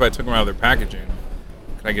what if I took them out of their packaging?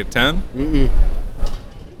 Can I get 10? Mm-mm.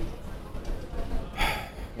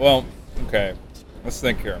 Well, okay. Let's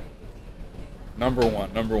think here. Number one.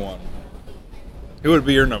 Who would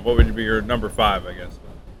be your number? What would be your number 5, I guess?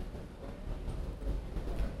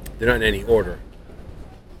 They're not in any order.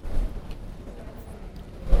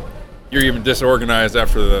 You're even disorganized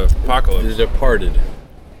after the apocalypse. The Departed.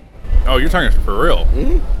 Oh, you're talking for real?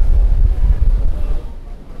 Mm-hmm.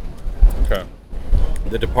 Okay.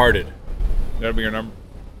 The Departed. That'd be your number.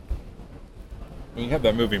 When you have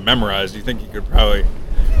that movie memorized, you think you can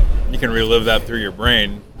relive that through your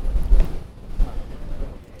brain.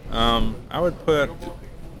 I would put,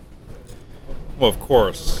 well, of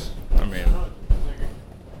course,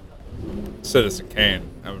 Citizen Kane.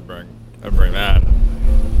 I would bring that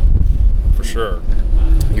for sure.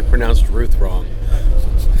 You pronounced Ruth wrong.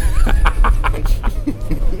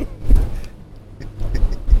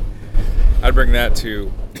 I'd bring that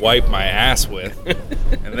to wipe my ass with,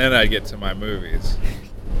 and then I'd get to my movies.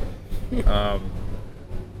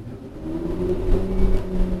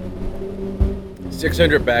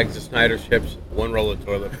 600 bags of Snyder's chips, 1 roll of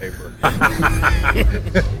toilet paper.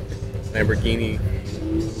 Lamborghini.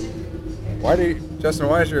 Justin?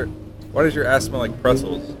 Why does your ass smell like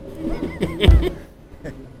pretzels?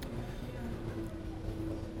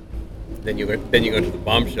 Then you go to the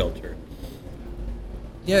bomb shelter.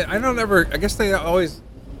 Yeah, I guess they always,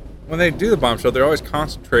 when they do the bomb shelter, they're always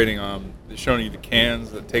concentrating on showing you the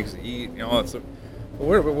cans that it takes to eat, all that stuff. But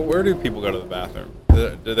where do people go to the bathroom?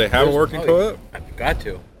 Do they have a working toilet? I've got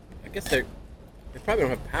to. I guess they probably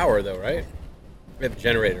don't have power though, right? They have a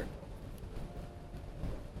generator.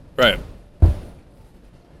 Right.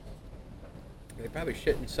 They probably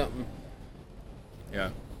shit in something.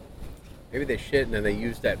 Yeah. Maybe they shit and then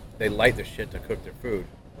they light the shit to cook their food.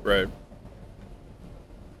 Right.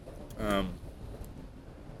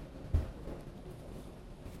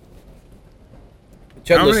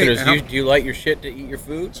 CHUD listeners, do you light your shit to eat your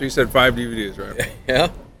food? So you said 5 DVDs, right? Yeah.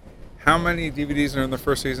 How many DVDs are in the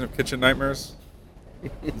first season of Kitchen Nightmares?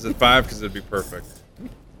 Is it 5? Because it'd be perfect.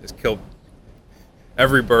 Just kill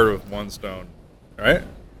every bird with one stone, right?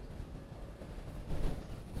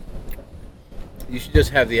 You should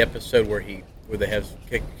just have the episode where they have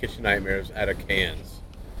kitchen nightmares out of cans.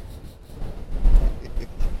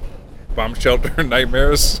 Bomb shelter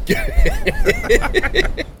nightmares.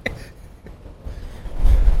 The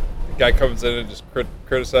guy comes in and just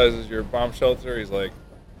criticizes your bomb shelter. He's like,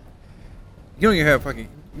 "You don't even have fucking.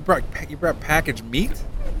 You brought packaged meat. This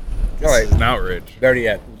All right, is an outrage." Better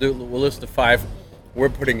yet, we'll list the 5 we're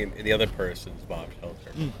putting in the other person's bomb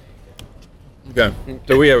shelter. Okay,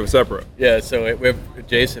 so we have a separate. Yeah, so we have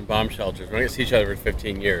adjacent bomb shelters. We're not going to see each other for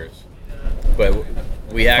 15 years. But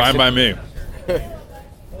we actually... Fine by me.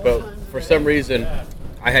 But for some reason,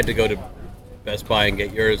 I had to go to Best Buy and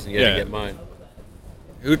get yours, and you had to get mine.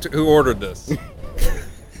 Who ordered this?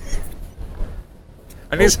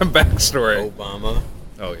 I need some backstory. Obama.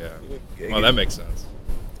 Oh, yeah. Well, that makes sense.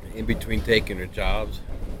 In between taking her jobs,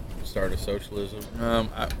 start of socialism.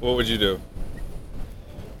 What would you do?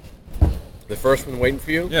 The first one waiting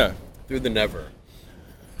for you? Yeah. Through the Never.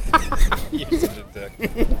 You're such a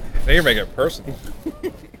dick. Now you're making it personal.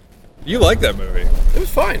 You like that movie? It was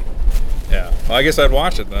fine. Yeah. Well, I guess I'd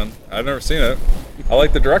watch it then. I've never seen it. I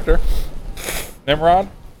like the director. Nimrod.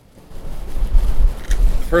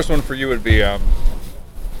 The first one for you would be a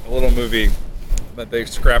little movie that they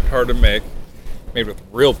scrapped hard to make, made with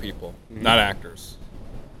real people, not actors.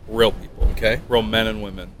 Real people. Okay. Real men and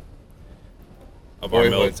women of our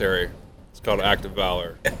military. It's called Act of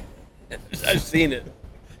Valor. I've seen it.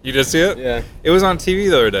 You did see it? Yeah. It was on TV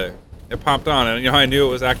the other day. It popped on, and you know how I knew it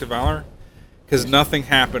was Act of Valor? Because nothing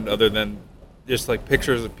happened other than just like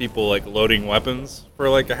pictures of people like loading weapons for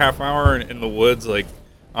like a half hour in the woods, like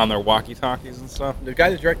on their walkie-talkies and stuff. The guy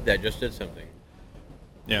that directed that just did something.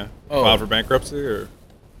 Yeah. Oh. Filed for bankruptcy or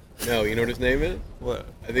No, you know what his name is? what?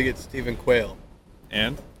 I think it's Stephen Quayle.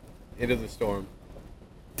 And? Into the Storm.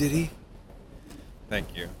 Did he?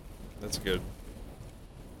 Thank you. That's good.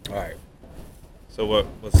 All right. So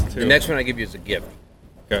what's the two? The next one I give you is a gift.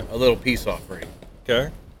 Okay. A little peace offering. Okay.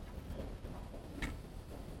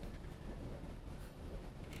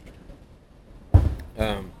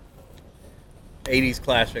 Um, 80s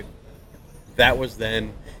classic. That was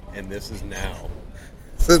then, and this is now.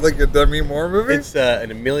 Is it like a Demi Moore movie? It's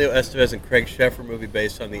an Emilio Estevez and Craig Sheffer movie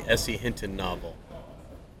based on the S.E. Hinton novel.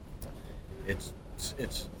 It's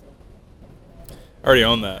I already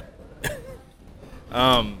own that.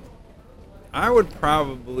 I would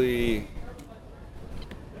probably,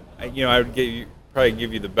 I would probably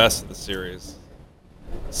give you the best of the series.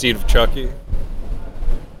 Seed of Chucky.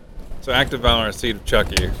 So Act of Valor and Seed of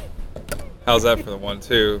Chucky. How's that for the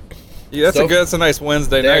 1-2? Yeah, that's a nice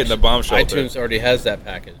Wednesday night in the bomb shelter. iTunes already has that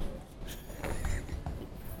package.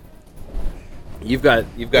 You've got.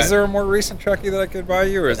 Is there a more recent Chucky that I could buy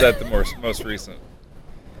you, or is that the most recent?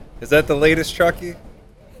 Is that the latest Chucky?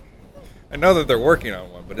 I know that they're working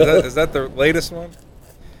on one, but is that the latest one?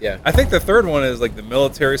 Yeah. I think the third one is like the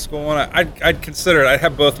military school one. I'd consider it. I'd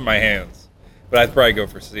have both in my hands, but I'd probably go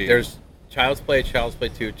for C. There's Child's Play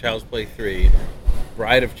 2, Child's Play 3,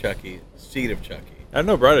 Bride of Chucky, Seed of Chucky. I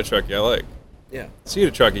know Bride of Chucky. I like. Yeah. Seed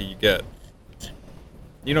of Chucky you get.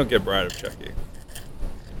 You don't get Bride of Chucky.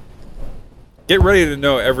 Get ready to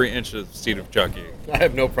know every inch of Seed of Chucky. I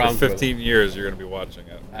have no problem. For 15 years, you're going to be watching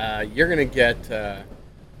it. You're going to get The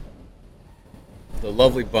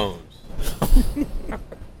Lovely Bones.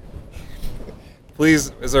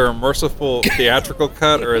 Please, is there a merciful theatrical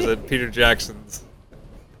cut, or is it Peter Jackson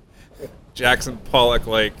Pollock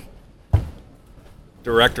like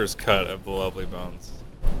director's cut of The Lovely Bones?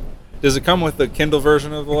 Does it come with the Kindle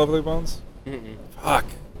version of The Lovely Bones? Mm-mm. Fuck,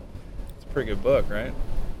 it's a pretty good book, right?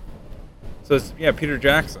 So it's Peter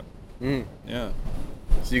Jackson. Mm. Yeah.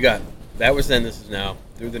 So you got That Was Then, This Is Now,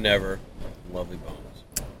 Through the Never, Lovely Bones.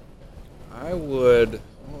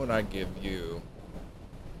 What would I give you?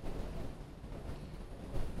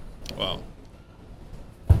 Well,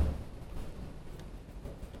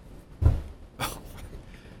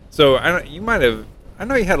 so I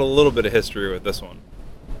know you had a little bit of history with this one.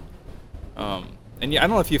 And I don't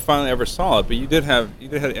know if you finally ever saw it, but you did have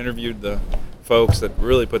interviewed the folks that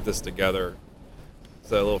really put this together. It's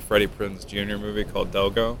that little Freddie Prinze Jr. movie called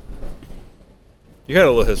Delgo. You had a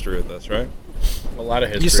little history with this, right? A lot of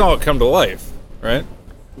history. You saw it come to life, right?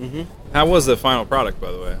 Mm-hmm. How was the final product,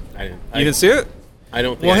 by the way? I didn't. You didn't see it? I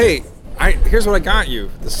don't think. Well, here's what I got you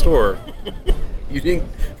at the store. You didn't.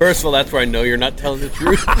 First of all, that's where I know you're not telling the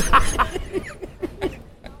truth.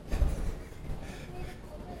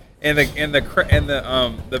 And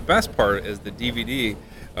the best part is the DVD,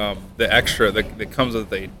 the extra that comes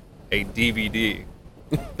with a DVD.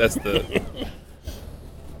 That's it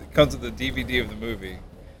comes with the DVD of the movie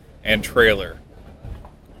and trailer.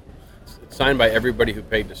 It's signed by everybody who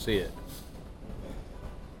paid to see it.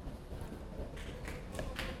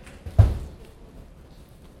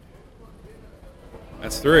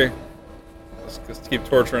 That's 3. Let's keep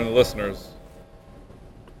torturing the listeners.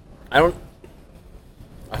 I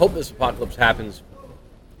hope this apocalypse happens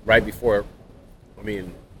right before. I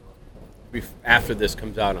mean, after this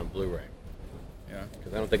comes out on Blu-ray. Yeah.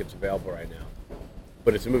 Because I don't think it's available right now.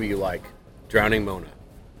 But it's a movie you like, Drowning Mona.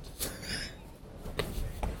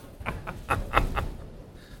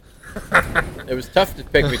 It was tough to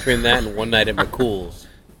pick between that and One Night at McCool's.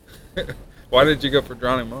 Why did you go for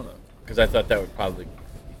Drowning Mona? Because I thought that would probably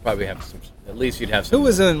have some. At least you'd have some. Who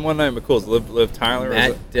was in One Night at McCool's? Liv Tyler?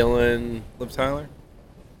 Matt Dillon. Liv Tyler?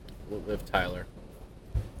 Liv Tyler.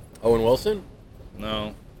 Owen Wilson?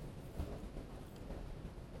 No.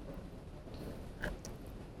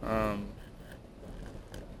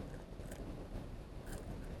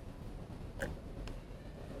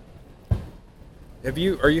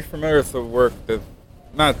 Are you familiar with the work that,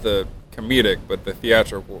 not the comedic, but the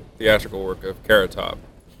theatrical work of Carrot Top?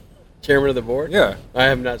 Chairman of the board? Yeah. I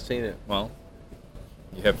have not seen it. Well,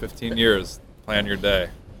 you have 15 years. Plan your day.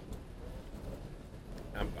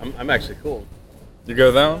 I'm actually cool. You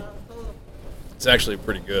go that one? It's actually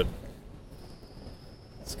pretty good.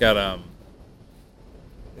 It's got a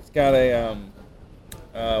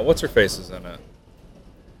what's her face is in it?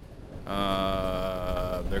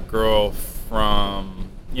 The girl from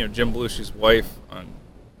Jim Belushi's wife on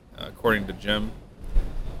According to Jim.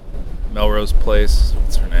 Melrose Place.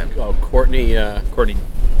 What's her name? Oh, Courtney. Courtney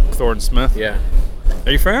Thorne Smith. Yeah.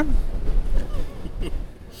 Are you a fan?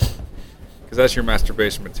 Because that's your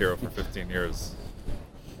masturbation material for 15 years.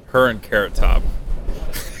 Her and Carrot Top.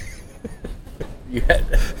 Wait a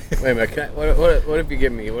minute. What have you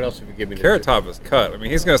given me? What else have you given me? Carrot Top is cut. I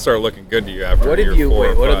mean, he's going to start looking good to you after What year have you? 4 Wait.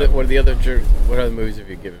 or 5. What other movies have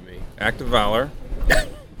you given me? Act of Valor.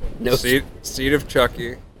 No. Seed of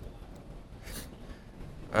Chucky.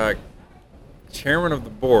 Chairman of the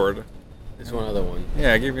board. There's one other one.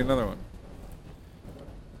 Yeah, I gave you another one.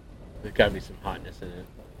 There's got to be some hotness in it.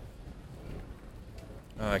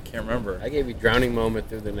 I can't remember. I gave you Drowning Moment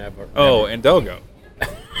Through the Never. Oh, and Delgo.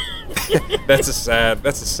 That's a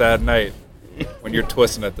sad night when you're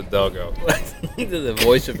twisting at the Delgo. The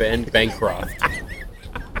voice of Anne Bancroft.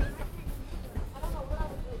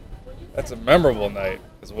 That's a memorable night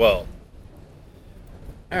as well.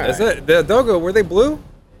 All right. Is that the Delgo? Were they blue?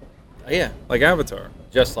 Yeah, Like Avatar?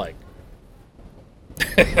 just like.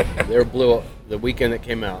 They were blue the weekend that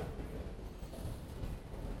came out.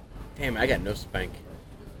 Damn, I got no spank.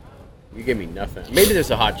 You gave me nothing. Maybe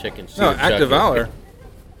there's a hot chicken. No, Act of Valor.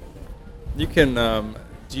 You can.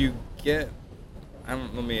 Do you get?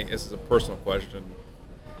 This is a personal question.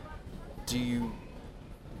 Do you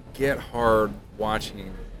get hard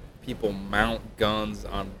watching people mount guns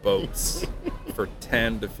on boats for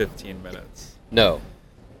 10 to 15 minutes? No.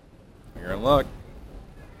 You're in luck.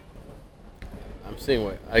 I'm seeing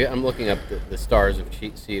what I'm looking up the stars of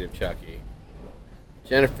Seed of Chucky.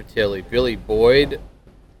 Jennifer Tilly, Billy Boyd,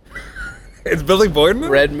 It's Billy Boyd in it?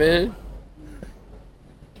 Redman.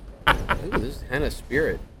 Ooh, this is Hannah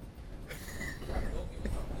Spirit.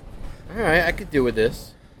 All right, I could do with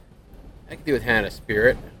this. I could do with Hannah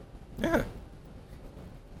Spirit. Yeah.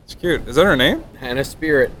 It's cute. Is that her name? Hannah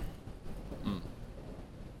Spirit.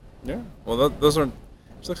 Yeah. Well, those aren't.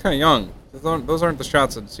 She looks kind of young. Those aren't the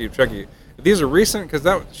shots of Seed of Chucky. These are recent because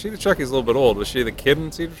Seed of Chucky is a little bit old. Was she the kid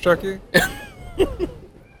in Seed of Chucky?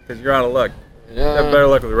 Because you're out of luck. You have better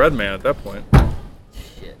luck with the Red Man at that point.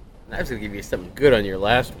 Shit. I was gonna give you something good on your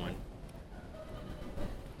last one.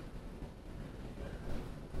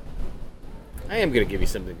 I am gonna give you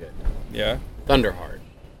something good. Yeah. Thunderheart.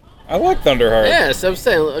 I like Thunderheart. Yeah, so I'm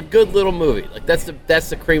saying a good little movie. Like that's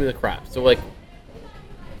the cream of the crop. So like,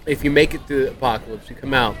 if you make it through the apocalypse, you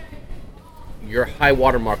come out, your high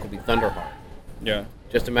watermark will be Thunderheart. Yeah.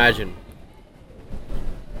 Just imagine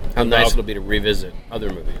how nice it'll be to revisit other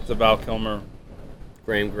movies. It's a Val Kilmer.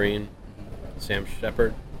 Graham Greene, Sam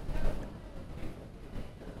Shepard.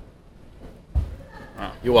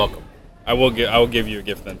 Oh. You're welcome. I will give you a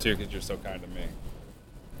gift then too because you're so kind to me.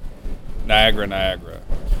 Niagara,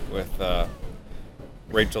 with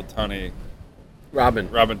Rachel Tunney. Robin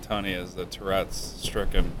Tunney is the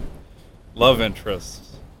Tourette's-stricken love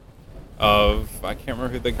interest of, I can't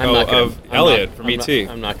remember who they go, of Elliot from E.T.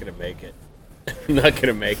 I'm not going to make it. I'm not going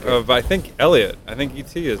to make it. Of, I think, Elliot. I think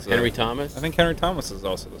E.T. is... Henry Thomas? I think Henry Thomas is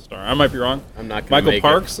also the star. I might be wrong. I'm not going to make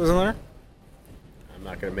Michael Parks isn't there? I'm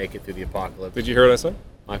not going to make it through the apocalypse. Did you hear what I said?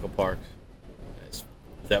 Michael Parks. Is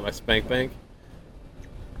that my spank bank?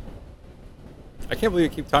 I can't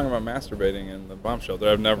believe you keep talking about masturbating in the bomb shelter.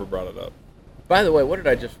 I've never brought it up. By the way, what did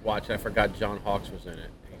I just watch? I forgot John Hawkes was in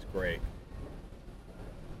it. He's great.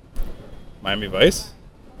 Miami Vice?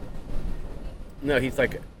 No, he's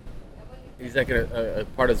like a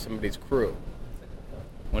part of somebody's crew.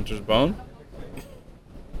 Winter's Bone?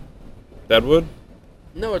 Deadwood?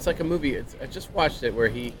 No, it's like a movie. I just watched it where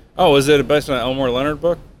he. Oh, is it based on an Elmore Leonard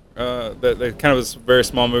book? That kind of was a very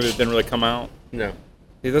small movie that didn't really come out. No,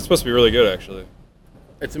 Yeah, that's supposed to be really good, actually.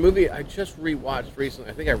 it's a movie I just rewatched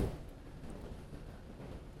recently. I think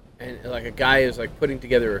and like a guy is like putting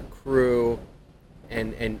together a crew,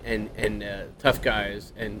 and tough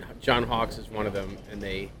guys, and John Hawkes is one of them, and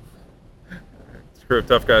they. Screw of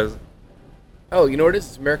tough guys. Oh, you know what it is?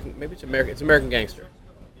 It's American. Maybe it's American. It's American Gangster.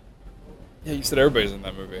 Yeah, you said everybody's in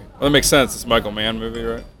that movie. Well, that makes sense. It's a Michael Mann movie,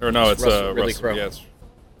 right? Or no, it's Ridley Russell. Crowe. Yeah, it's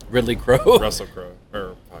Ridley Crowe. Russell Crowe.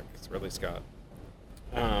 Or fuck, it's Ridley Scott.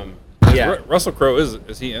 Yeah. Russell Crowe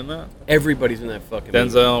is he in that? Everybody's in that fucking movie.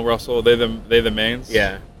 Denzel, Russell, they the mains.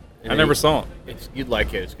 Yeah. I never saw him. You'd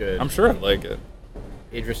like it. It's good. I'm sure I'd like it.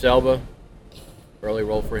 Idris Elba. Early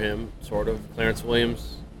role for him, sort of. Clarence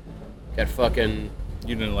Williams. Got fucking.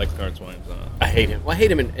 You didn't like Clarence Williams, huh? I hate him. Well, I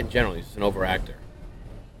hate him in general. He's just an overactor.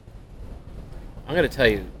 I'm gonna tell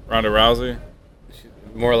you. Ronda Rousey.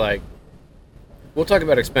 More like. We'll talk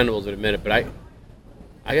about Expendables in a minute, but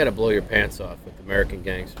I gotta blow your pants off with American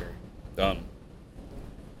Gangster. Done.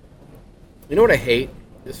 You know what I hate?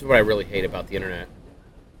 This is what I really hate about the internet.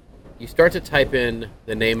 You start to type in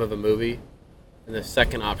the name of a movie, and the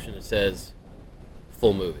second option it says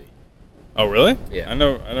full movie. Oh, really? Yeah. I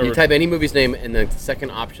never. You type any movie's name, and the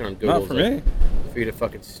second option on Google Not for is me. for you to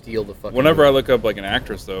fucking steal the fucking Whenever I movie. look up like an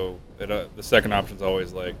actress, though, the second option's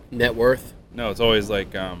always like Net worth. no, it's always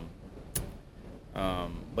like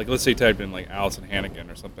let's say you type in like Allison Hannigan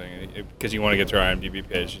or something because you want to get to her IMDb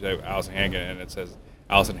page. You type Allison Hannigan and it says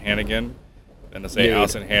Allison Hannigan, and it'll say Nude.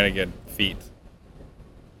 Allison Hannigan feet.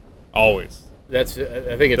 Always. That's. I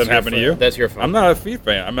think it's. Doesn't happen to you. That's your phone. I'm not a feet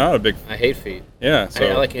fan. I'm not a big. I hate feet. Yeah. So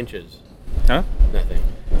I like inches. huh? Nothing.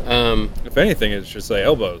 If anything, it should say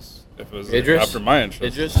elbows. If it was Idris. after my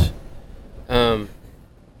interest. Idris. All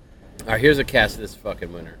right, here's a cast of this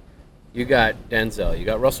fucking winner. You got Denzel. You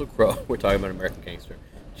got Russell Crowe. We're talking about American Gangster.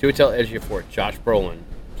 Chiwetel Ejiofor, Josh Brolin,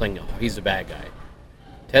 playing. He's the bad guy.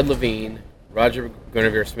 Ted Levine, Roger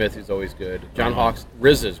Guinevere Smith, who's always good. John Hawkes.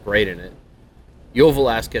 RZA's great in it. Yoel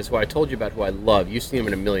Velasquez, who I told you about, who I love. You've seen him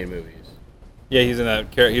in a million movies. Yeah, he's in that.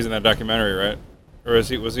 He's in that documentary, right? Or was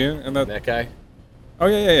he in that? That guy. Oh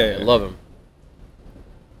yeah. I love him.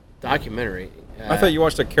 Documentary. I thought you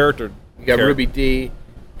watched a character. You got Ruby Dee. You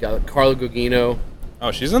got Carla Gugino, Oh,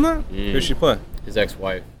 she's in that? Mm. Who's she play? his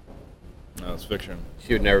ex-wife. No, it's fiction.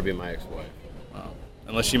 She would never be my ex-wife. Wow.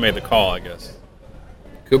 Unless she made the call, I guess.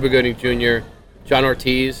 Cuba Gooding Jr., John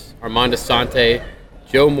Ortiz, Armando Sante,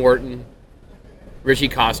 Joe Morton, Richie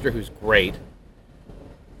Coster, who's great,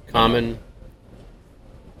 Common,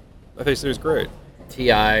 I think she was great.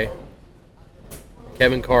 T.I.,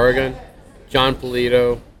 Kevin Corrigan, John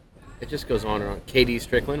Polito. It just goes on and on. Katie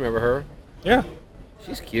Strickland, remember her? Yeah.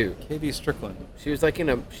 She's cute. Katie Strickland. She was like in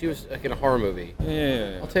a horror movie.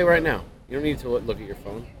 Yeah. I'll tell you right now. You don't need to look at your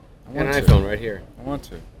phone. I You got want an to. iPhone right here. I want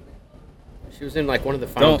to. She was in like one of the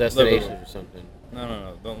Final Don't- Destinations or something.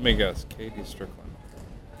 No. Don't let me guess. Katie Strickland.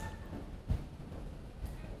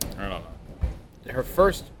 I don't know. Her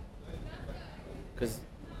first, because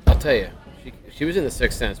I'll tell you, she was in The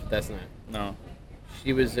Sixth Sense, but that's not. No.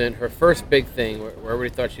 She was in her first big thing where everybody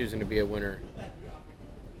thought she was going to be a winner.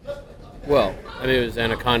 Well, I mean, it was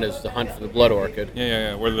Anaconda's The Hunt for the Blood Orchid.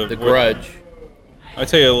 Yeah. The Grudge. I'll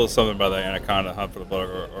tell you a little something about that Anaconda Hunt for the Blood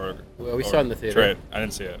or Well, we saw it in the theater. I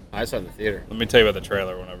didn't see it. I saw it in the theater. Let me tell you about the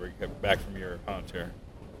trailer whenever you get back from your hunt here.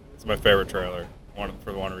 It's my favorite trailer,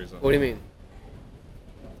 for one reason. What do you mean?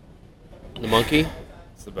 The monkey?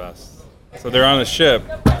 It's the best. So they're on a ship,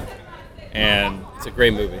 and It's a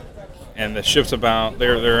great movie. the ship's about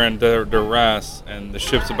they're in duress, and the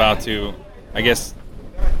ship's about to, I guess,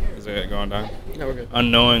 is it going down? No, we're good.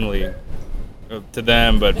 Unknowingly, to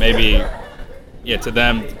them, but maybe, to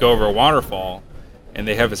them, go over a waterfall, and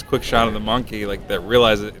they have this quick shot of the monkey like that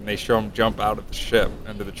realize it, and they show him jump out of the ship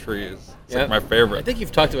into the trees. It's like my favorite. I think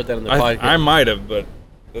you've talked about that on the podcast. I might have, but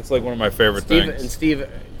that's like one of my favorite things. And Steve,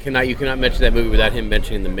 you cannot mention that movie without him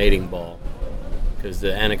mentioning the mating ball, because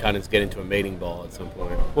the anacondas get into a mating ball at some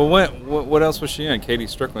point. Well, what else was she in? Katie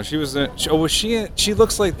Strickland. She was in. Was she in? She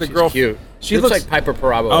looks like the She's girl. Cute. She looks like Piper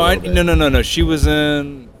Perabo. No. She was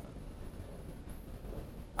in.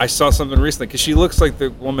 I saw something recently because she looks like the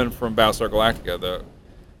woman from Battlestar Galactica,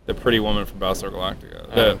 the pretty woman from Battlestar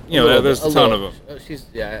Galactica. There's a ton of them.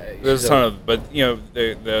 There's a ton of, but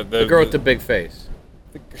the girl with the big face.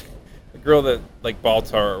 The girl that like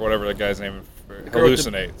Baltar or whatever the guy's name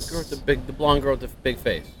hallucinates. The blonde girl with the big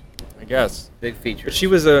face. I guess. Big features. But she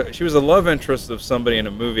was a love interest of somebody in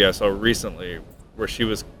a movie I saw recently where she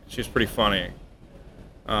was pretty funny.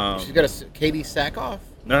 She's got a Katie Sackhoff.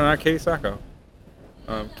 No, not Katie Sacco.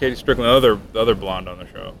 Katie Strickland, the other blonde on the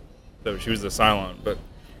show. So she was the silent, but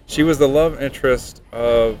she was the love interest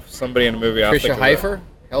of somebody in a movie. Trisha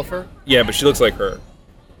Helfer. Yeah, but she looks like her.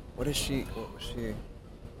 What is she? What was she?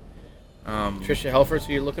 Trisha Helfer. So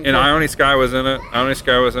you're looking And for? Ione Skye was in it. Ione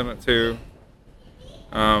Skye was in it too.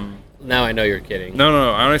 Now I know you're kidding.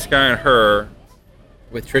 No. Ione Skye and her.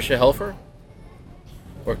 With Trisha Helfer.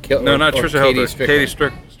 No, not or Trisha Katie Helfer.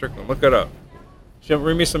 Strickland. Katie Strickland. Look it up.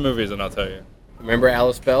 Read me some movies and I'll tell you. Remember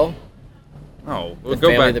Alice Bell? No, The go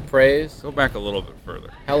Family back. That Prays. Go back a little bit further.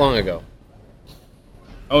 How long ago?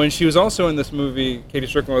 Oh, and she was also in this movie. Katie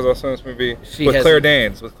Strickland was also in this movie with hasn't- Claire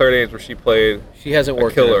Danes. With Claire Danes, where she played. She hasn't A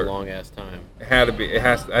worked in killer. a long ass time. It had to be. It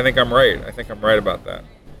has. I think I'm right. I think I'm right about that.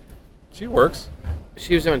 She works.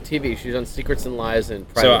 She was on TV. She was on Secrets and Lies and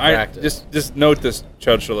Private So I Practice. just note this,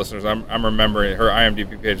 CHUD Show listeners. I'm remembering her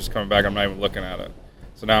IMDb page is coming back. I'm not even looking at it.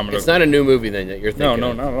 So now I'm gonna. It's not a new movie then that you're thinking.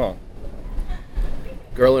 No, of. not at all.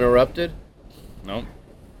 Girl Interrupted. No,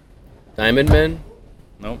 Diamond Men.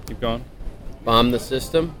 no. Keep going. Bomb the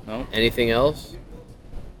System. No. Anything else?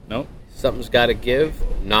 No, Something's Got to Give.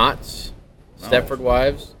 Knots. No. Stepford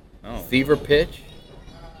Wives. no. Fever Pitch.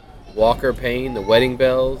 Walker Payne. The Wedding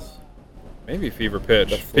Bells. Maybe Fever Pitch.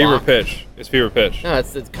 The Fever Flock. Pitch. It's Fever Pitch. No,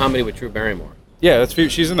 it's the comedy with Drew Barrymore. Yeah, that's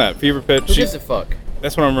she's in that Fever Pitch. Who gives a fuck?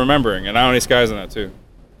 That's what I'm remembering, and Ione Skye's in that too.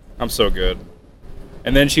 I'm so good.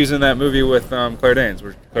 And then she's in that movie with Claire Danes,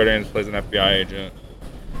 where Claire Danes plays an FBI agent.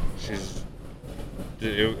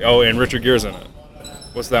 And Richard Gere's in it.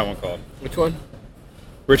 What's that one called? Which one?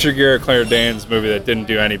 Richard Gere, Claire Danes movie that didn't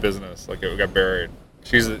do any business, like it got buried.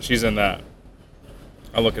 She's in that.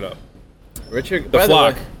 I'll look it up. Richard. The by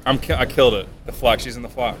Flock. way, I killed it. The Flock. She's in The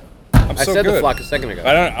Flock. I'm I so said good. The Flock a second ago.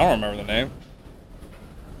 I don't remember the name.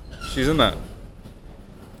 She's in that.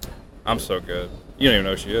 I'm so good. You don't even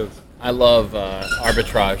know who she is. I love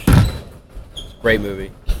Arbitrage. It's a great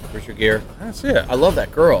movie. Richard Gere. That's it. I love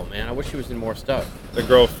that girl, man. I wish she was in more stuff. The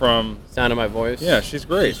girl from Sound of My Voice. Yeah, she's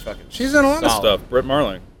great. She's in a lot of solid. stuff. Britt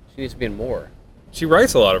Marling. She needs to be in more. She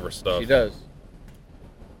writes a lot of her stuff. She does.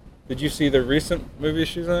 Did you see the recent movie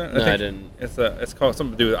she's in? No, I didn't. It's called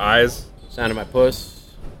something to do with eyes. Sound of My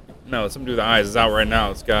Puss. No, it's something to do with eyes. It's out right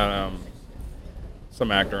now. It's got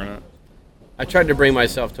some actor in it. I tried to bring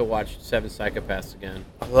myself to watch Seven Psychopaths again.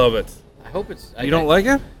 I love it. I hope it's. You don't like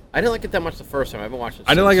it? I didn't like it that much the first time. I haven't watched it.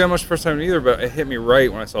 I didn't like it since. that much the first time either, but it hit me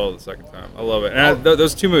right when I saw it the second time. I love it. And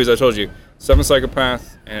those two movies I told you, Seven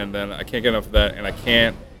Psychopaths, and then I can't get enough of that, and I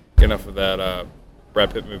can't get enough of that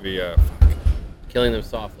Brad Pitt movie. Killing Them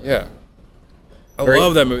Softly. Yeah. I Very-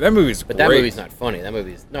 love that movie. That movie's But great. that movie's not funny. That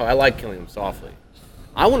movie's no. I like Killing Them Softly.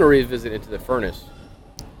 I want to revisit Into the Furnace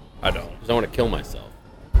I don't. because I want to kill myself.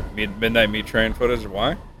 Midnight Meat Train footage.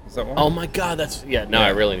 Why? Is that one? Oh my God, that's yeah. No, Yeah. I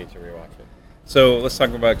really need to rewatch it. So let's talk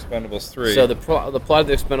about Expendables 3. So the plot of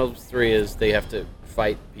the Expendables 3 is they have to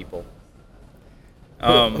fight people.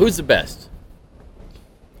 Who's the best?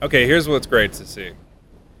 Okay, here's what's great to see.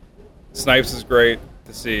 Snipes is great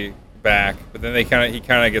to see back, but then he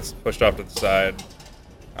kind of gets pushed off to the side.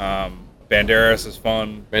 Banderas is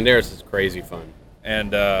fun, Banderas is crazy fun.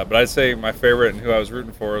 and but I'd say my favorite and who I was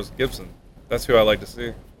rooting for was Gibson. That's who I like to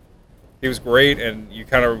see. He was great, and you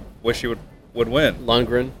kind of wish he would win.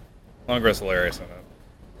 Lundgren. Lundgren's hilarious in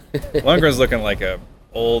it. Lundgren's looking like a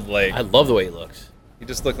old I love the way he looks. he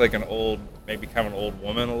just looked like an old, maybe kind of an old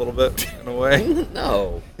woman a little bit in a way.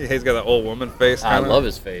 No. He's got that old woman face. I Kinda. love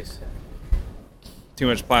his face. Too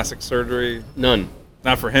much plastic surgery. None.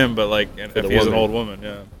 Not for him, but like if the he's an woman. old woman,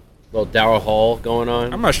 yeah. Little Daryl Hall going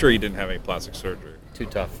on. I'm not sure he didn't have any plastic surgery. Too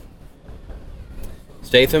tough.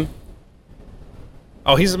 Statham.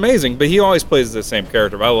 Oh, he's amazing, but he always plays the same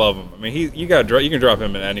character. But I love him. I mean, you can drop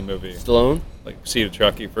him in any movie, Stallone. like Seed of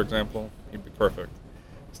Chucky, for example. He'd be perfect.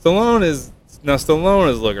 Stallone is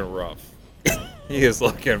looking rough. He is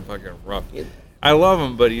looking fucking rough. I love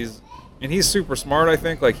him, but he's super smart. I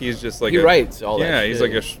think like he's just like He writes all that yeah.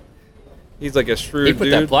 shit. He's like a shrewd He put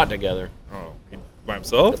dude. that plot together. Oh, by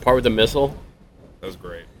himself. The part with the missile. That was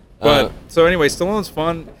great. But so anyway, Stallone's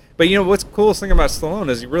fun. But you know what's the coolest thing about Stallone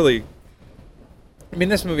is he really. I mean,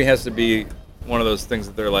 this movie has to be one of those things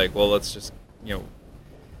that they're like, well, let's just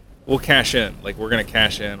we'll cash in. Like we're gonna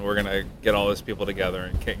cash in. We're gonna get all these people together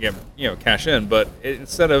and get cash in. But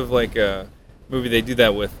instead of like a movie, they do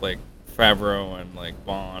that with like Favreau and like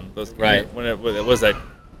Bond. Those Right. when it was that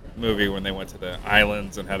movie when they went to the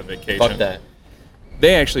islands and had a vacation. Fuck that.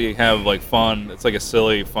 They actually have like fun. It's like a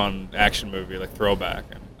silly, fun action movie, like throwback.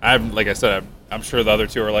 And Like I said, I'm sure the other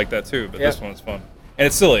two are like that too, but Yeah. this one's fun. And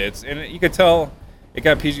it's silly. You could tell it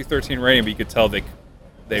got PG-13 rating, but you could tell they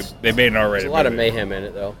made an R-rated There's a lot of movie. mayhem in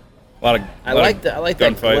it, though. A lot of I like that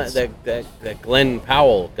gunfights. that Glenn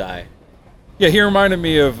Powell guy. Yeah, he reminded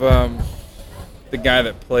me of the guy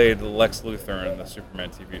that played Lex Luthor in the Superman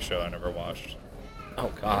TV show I never watched.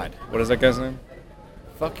 Oh God. What is that guy's name?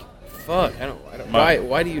 Fuck. I don't. My-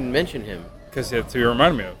 Why do you mention him? Because that's who he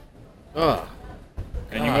reminded me of. Oh.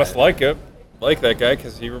 And you God. must like that guy,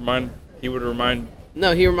 because he would remind.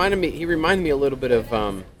 No, he reminded me a little bit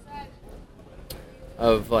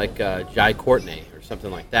of like Jai Courtney or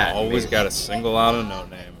something like that. Always Maybe. got to single out a no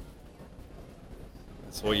name.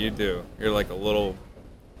 That's what you do. You're like a little.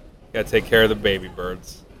 Got to take care of the baby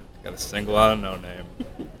birds. Got to single out a no name.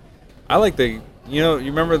 I like you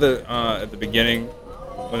remember at the beginning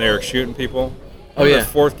when they were shooting people? Oh, yeah. The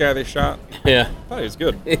fourth guy they shot? Yeah, I thought he was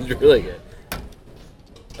good. he's really good.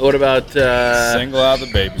 What about Single out the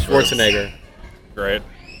baby birds. Schwarzenegger? Great.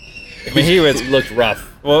 I mean, he looked rough.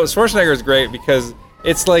 Well, Schwarzenegger is great because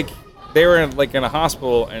it's like they were in a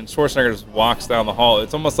hospital and Schwarzenegger just walks down the hall.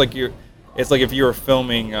 It's almost like it's like if you were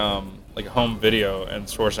filming like a home video and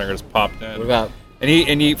Schwarzenegger just popped in. What about And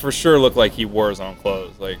he for sure looked like he wore his own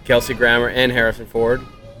clothes. Like Kelsey Grammer and Harrison Ford?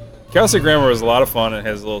 Kelsey Grammer was a lot of fun in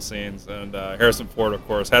his little scenes, and Harrison Ford, of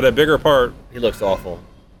course, had a bigger part. He looks awful.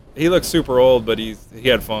 He looked super old, but he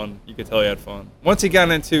had fun. You could tell he had fun. Once he got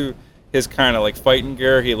into his kind of like fighting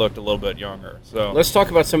gear, he looked a little bit younger. So Let's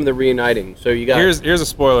talk about some of the reuniting. So you got here's a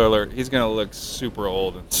spoiler alert. He's gonna look super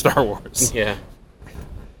old in Star Wars. yeah.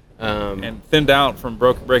 And thinned out from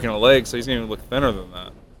breaking a leg, so he's gonna look thinner than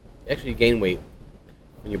that. Actually, you gain weight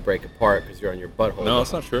when you break apart because you're on your butthole. No,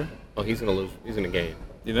 that's not true. Oh, he's gonna lose. He's gonna gain.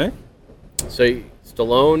 You think? So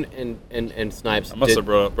Stallone and Snipes I must have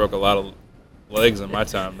broke a lot of legs in my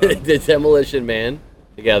time. Though. the Demolition Man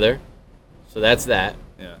together. So that's that.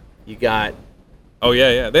 Yeah. You got Oh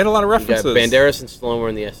yeah. They had a lot of you got references. Banderas and Stallone were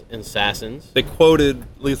in the Assassins. They quoted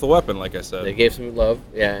Lethal Weapon, like I said. They gave some love.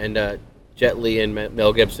 Yeah, and Jet Li and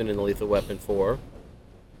Mel Gibson in the Lethal Weapon 4.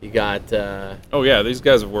 You got Oh yeah, these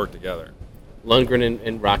guys have worked together. Lundgren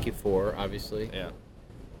in Rocky 4, obviously. Yeah.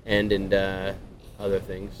 And in other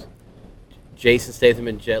things. Jason Statham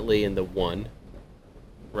and Jet Li in The One.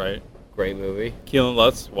 Right. Great movie. Keelan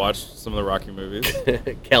Lutz watched some of the Rocky movies.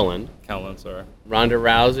 Kellen. Sorry. Ronda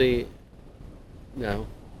Rousey. No.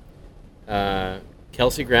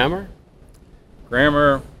 Kelsey Grammer?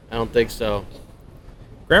 Grammer. I don't think so.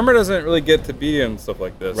 Grammer doesn't really get to be in stuff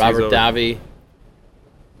like this. Robert Davi.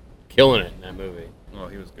 Killing it in that movie. Oh,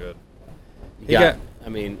 he was good. You got,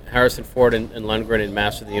 Harrison Ford and Lundgren in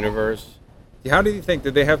Master of the Universe. How do you think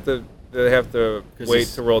did they have to wait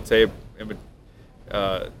to roll tape and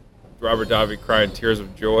Robert Davi crying tears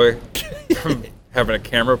of joy from having a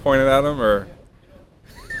camera pointed at him, or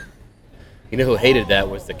You know who hated that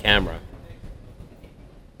was the camera.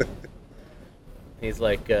 He's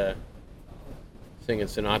like singing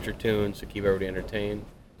Sinatra tunes to keep everybody entertained.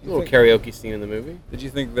 A little karaoke scene in the movie. did you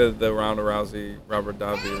think that the Ronda Rousey Robert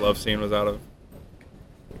Davi love scene was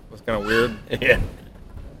kind of weird? Yeah.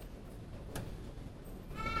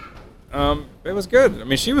 It was good. I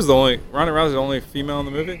mean, Ronda Rousey, the only female in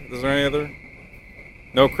the movie. Is there any other?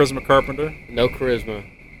 No Charisma Carpenter? No charisma.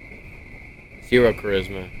 Zero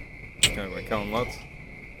charisma. Kind of like Kellen Lutz.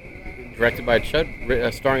 Directed by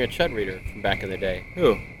CHUD, starring a CHUD reader from back in the day.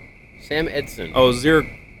 Who? Sam Edson. Oh, Zero.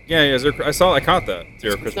 Yeah, Zero. I caught that.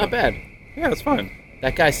 Zero It's Charisma. not bad. Yeah, it's fine.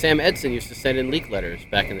 That guy Sam Edson used to send in leak letters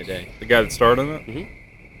back in the day. The guy that starred in it? Mm-hmm.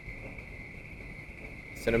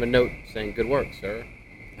 Send him a note saying, "Good work, sir."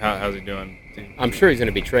 How's he doing? I'm sure he's going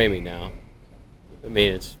to betray me now. I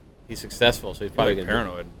mean, he's successful, so he's probably like going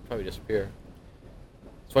paranoid. probably disappear.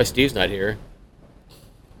 That's why Steve's not here.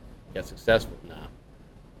 He got successful. Nah.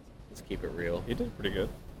 Let's keep it real. He did pretty good.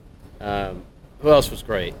 Who else was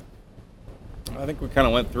great? I think we kind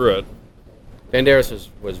of went through it. Banderas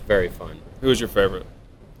was very fun. Who was your favorite?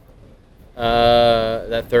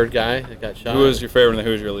 That third guy that got shot. Who was your favorite and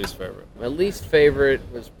who was your least favorite? My least favorite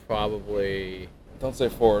was probably... Don't say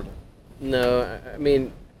Ford. No, I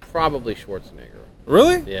mean, probably Schwarzenegger.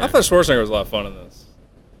 Really? Yeah. I thought Schwarzenegger was a lot of fun in this.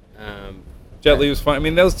 Jet Li was fun. I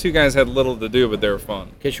mean, those two guys had little to do, but they were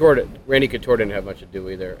fun. Randy Couture didn't have much to do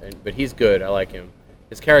either, but he's good. I like him.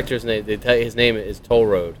 His character's name, his name is Toll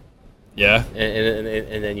Road. Yeah.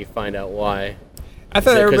 And then you find out why. I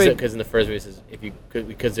thought everybody... Because in the first movie it says, if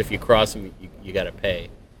you cross him, you got to pay.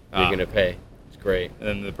 You're going to pay. It's great. And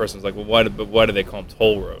then the person's like, well, why do they call him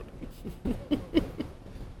Toll Road?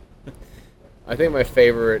 I think my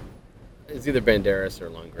favorite is either Banderas or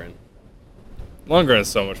Lundgren. Lundgren is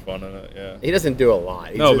so much fun in it. Yeah. He doesn't do a lot.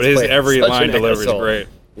 He's No, but his played every such line an delivery is asshole. great.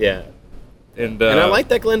 Yeah. And And I like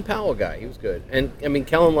that Glenn Powell guy. He was good. And, I mean,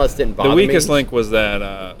 Kellen Lutz didn't bother the me. weakest link was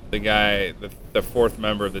that the guy, the fourth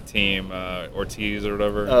member of the team, Ortiz or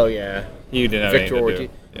whatever. Oh, yeah. He didn't have Victor anything to Ortiz.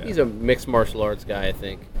 do. Yeah. He's a mixed martial arts guy, I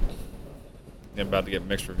think. I'm about to get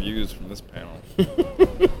mixed reviews from this panel. You know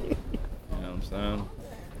what I'm saying?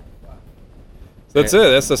 So that's it.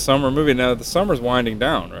 That's the summer movie. Now, the summer's winding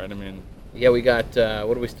down, right? I mean... Yeah, we got,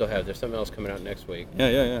 what do we still have? There's something else coming out next week.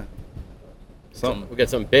 Yeah. Something. We got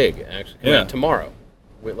something big, actually, coming Yeah. out tomorrow.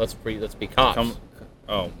 Wait, let's be cops.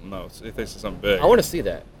 Oh, no. If they say something big. I want to see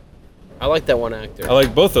that. I like that one actor. I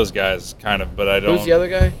like both those guys, kind of, but I don't... Who's the other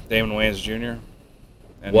guy? Damon Wayans Jr.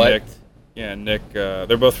 And What? Nick. Yeah, Nick.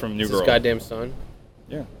 They're both from New Is Girl. his goddamn son?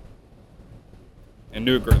 Yeah. And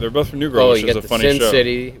New Girl. They're both from New Girl, Oh, which you is got a the funny Sin show.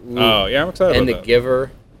 City. Ooh. Oh, yeah, I'm excited And about The that.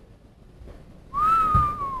 Giver.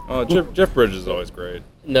 Oh, Jeff Bridges is always great.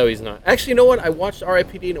 No, he's not. Actually, you know what? I watched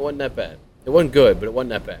R.I.P.D. and it wasn't that bad. It wasn't good, but it wasn't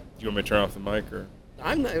that bad. Do you want me to turn off the mic or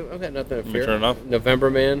I've got nothing to Let me fear. turn it off? November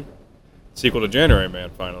Man. sequel to January Man?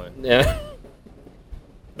 Finally, Yeah.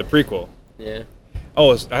 the prequel. Yeah.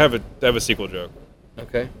 Oh, I have a sequel joke.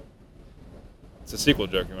 Okay. It's a sequel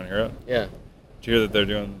joke. You want to hear it? Yeah. Did you hear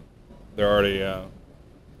that they're already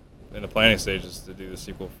in the planning stages to do the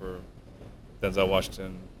sequel for Denzel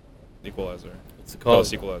Washington Equalizer. What's it It's called called?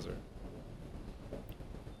 Sequelizer.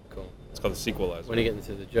 Cool. It's called the Sequelizer. When are you getting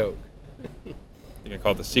into the joke? You can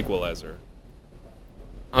call it the Sequelizer.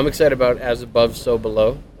 I'm excited about As Above, So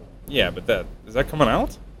Below. Yeah, but is that coming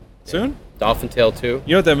out soon? Dolphin Tale 2.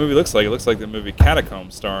 You know what that movie looks like? It looks like the movie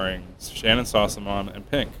Catacombs starring Shannon Sossamon and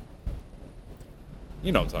Pink.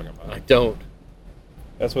 You know what I'm talking I about.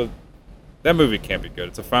 don't. That movie can't be good.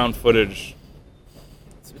 It's a found footage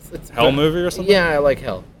It's hell movie or something? Yeah, I like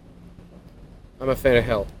Hell. I'm a fan of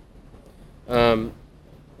Hell.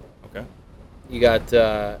 Okay. You got.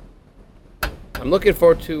 I'm looking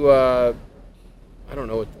forward to. I don't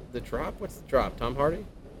know what the drop. What's the drop? Tom Hardy.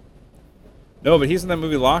 No, but he's in that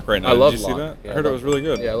movie Locke right now. I love Did you Locke. see that? Yeah, I heard it was really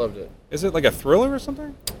good. Yeah, I loved it. Is it like a thriller or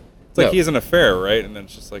something? It's like No. he has an affair, right? And then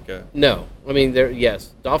it's just like a... No, I mean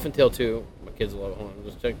yes, Dolphin Tale 2. My kids will love it. Hold on, I'm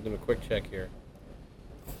just doing a quick check here.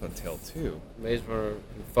 Tale 2. Maze Runner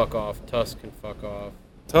can fuck off. Tusk can fuck off.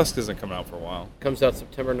 Tusk isn't coming out for a while. Comes out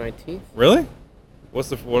September 19th. Really? What's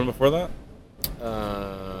the one before that?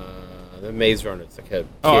 The Maze Runner. It's like a.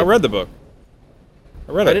 Oh, I kid. read the book.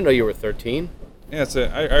 I read I it. didn't know you were 13. Yeah,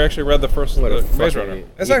 I actually read the first What a Maze fucking Runner.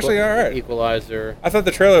 It's actually all right. Equalizer. I thought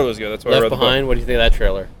the trailer was good. That's why I Left read Behind. the What do you think of that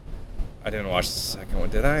trailer? book. I didn't watch the second one,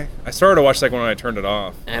 did I? I started to watch the second one when I turned it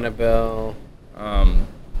off. Annabelle. No,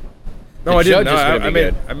 The I didn't. Judge No, is gonna be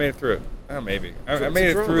good. I made it through it. Oh, maybe. I It's made a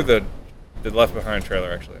it drama. through the Left Behind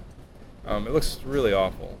trailer, actually. It looks really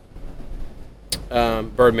awful.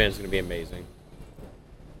 Birdman's going to be amazing.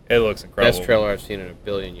 It looks incredible. Best trailer I've seen in a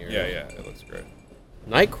billion years. Yeah, it looks great.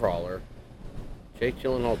 Nightcrawler. Jake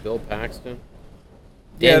Gyllenhaal, Bill Paxton.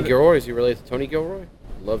 Yeah, Dan Gilroy. Is he related to Tony Gilroy?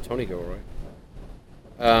 Love Tony Gilroy.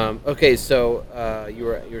 Okay, so you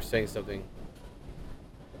were saying something.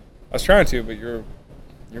 I was trying to, but you're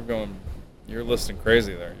listing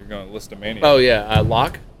crazy there. You're going listomania. Oh yeah,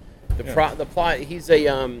 Locke. The Yeah. the plot. He's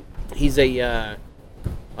a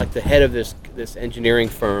like the head of this engineering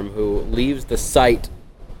firm who leaves the site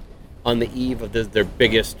on the eve of their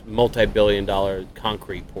biggest multi-billion-dollar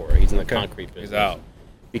concrete pour. He's in the concrete business. He's out.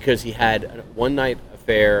 Because he had a one-night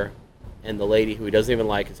affair, and the lady who he doesn't even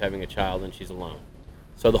like is having a child, and she's alone.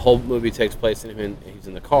 So the whole movie takes place in him. He's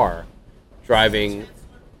in the car, driving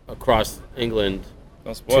across England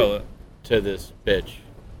Don't spoil it. to this bitch,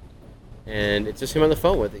 and it's just him on the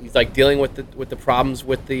phone with it. He's like dealing with the problems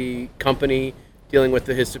with the company, dealing with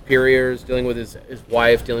his superiors, dealing with his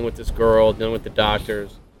wife, dealing with this girl, dealing with the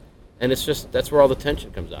doctors, and it's just that's where all the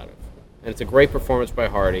tension comes out of. And it's a great performance by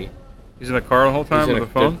Hardy. He's in the car the whole time He's in with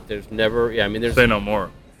the phone? There's never, yeah. I mean, there's Say no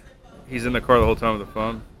more. He's in the car the whole time with the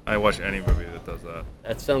phone? I watch any movie that does that.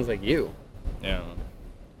 that sounds like you. Yeah.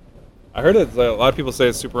 I heard it. A lot of people say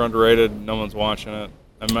it's super underrated. No one's watching it.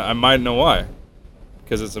 I might know why.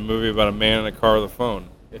 Because it's a movie about a man in a car with a phone.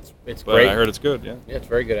 It's But great. I heard it's good, yeah. Yeah, it's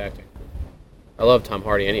very good acting. I love Tom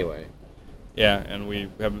Hardy anyway. Yeah, and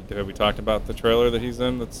have we talked about the trailer that he's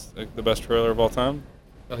in? That's like the best trailer of all time.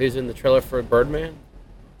 Oh, he's in the trailer for Birdman.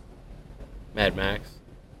 Mad Max.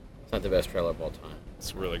 It's not the best trailer of all time.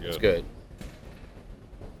 It's really good. It's good.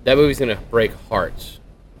 That movie's gonna break hearts.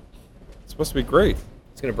 It's supposed to be great.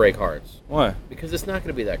 It's gonna break hearts Why? because it's not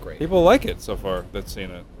gonna be that great. People like it so far that's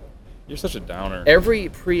seen it. You're such a downer. Every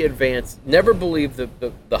pre-advance, never believe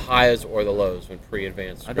the highs or the lows when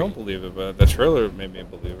pre-advance. I don't believe it, but the trailer made me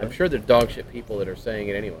believe it. I'm sure they're dog shit people that are saying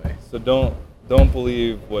it anyway. So don't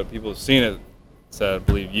believe what people who've seen it said.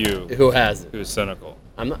 Believe you. Who has it? Who's cynical.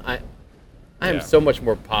 I'm not. I am Yeah. so much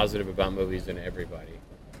more positive about movies than everybody.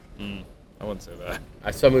 I wouldn't say that.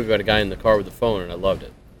 I saw a movie about a guy in the car with the phone, and I loved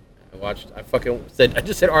it. I just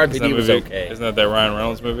said RPD was okay. Isn't that Ryan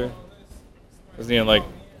Reynolds movie? Isn't he in like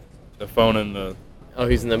the phone in the? Oh,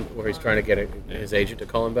 he's in the where he's trying to get his agent to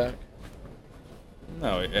call him back.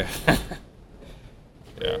 No. Yeah.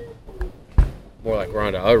 Yeah. More like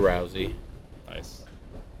Ronda Rousey. Nice.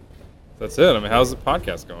 That's it. I mean, how's the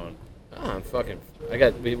podcast going?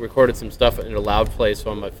 We recorded some stuff in a loud place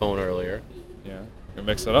on my phone earlier. Yeah. You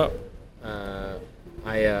mix it up.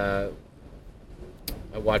 I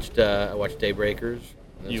watched Daybreakers.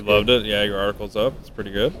 You loved it. Yeah, your article's up. It's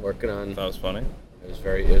pretty good. Working on. That was funny.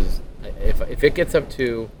 If it gets up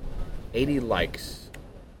to 80 likes,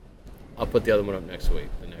 I'll put the other one up next week.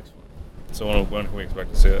 The next one. So when can we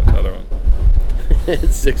expect to see it? The other one.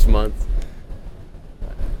 It's 6 months.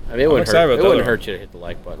 I mean, it wouldn't hurt hurt you to hit the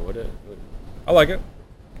like button, would it? I like it.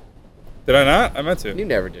 Did I not? I meant to. You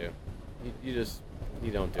never do. You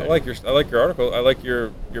don't do it. I like your article. I like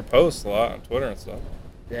your posts a lot on Twitter and stuff.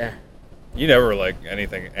 Yeah. You never like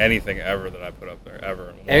anything ever that I put up there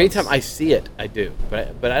ever. Anytime I see it, I do.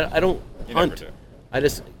 But I don't You hunt. never do. I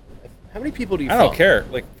just. How many people do you? I follow? don't care.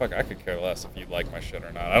 Like fuck, I could care less if you like my shit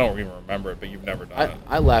or not. I don't even remember it, but you've never done it.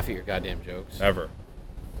 I laugh at your goddamn jokes. Never.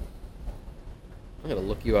 I'm gonna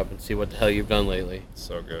look you up and see what the hell you've done lately.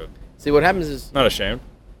 So good. See what happens is Not ashamed.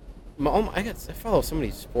 I follow so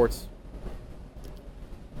many sports.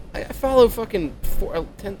 I follow fucking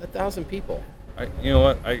 1,000 people. You know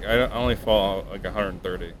what? I only follow like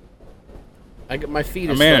 130. I get my feed.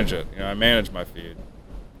 I is manage it. I manage my feed.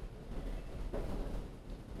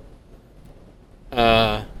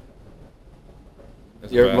 Is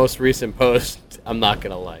it Your bad? most recent post, I'm not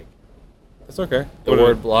gonna like. It's okay. The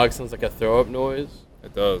word blog sounds like a throw-up noise.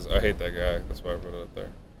 It does. I hate that guy. That's why I put it up there.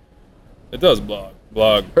 It does blog.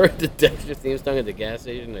 Blog. Heard the Dexter theme song at the gas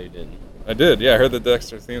station? No, you didn't. I did. Yeah, I heard the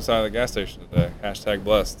Dexter theme song at the gas station today.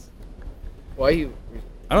 #blessed. Why you?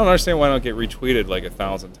 I don't understand why I don't get retweeted like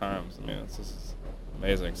 1,000 times. I mean, it's just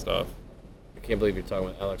amazing stuff. I can't believe you're talking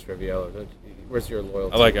about Alex Riviello. Where's your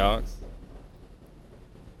loyalty? I like Alex.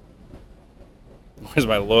 Where's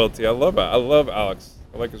my loyalty? I love Alex.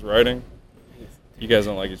 I like his writing. You guys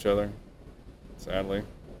don't like each other, sadly.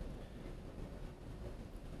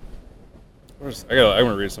 I'm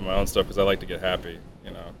gonna read some of my own stuff because I like to get happy.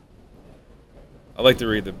 You know, I like to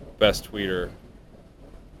read the best tweeter.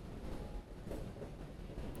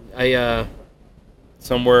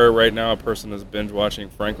 Somewhere right now, a person is binge watching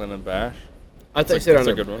Franklin and Bash. I thought That's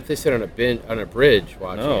a good one. they sit on a bridge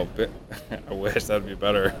watching. No, I wish that'd be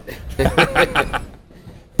better.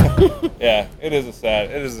 Yeah, it is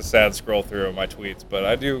a sad scroll through of my tweets, but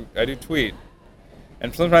I do tweet,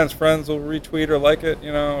 and sometimes friends will retweet or like it,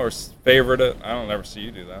 you know, or favorite it. I don't ever see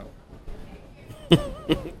you do that.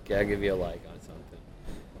 Okay, I'll give you a like on something.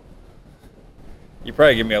 You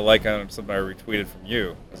probably give me a like on something I retweeted from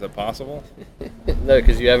you. Is that possible? No,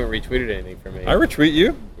 because you haven't retweeted anything from me. I retweet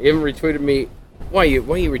you. You haven't retweeted me. Why are you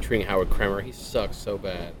retweeting Howard Kremer? He sucks so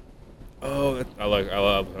bad. Oh, I love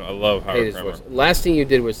Hate Howard his Kramer. voice. Last thing you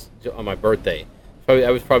did was on my birthday. That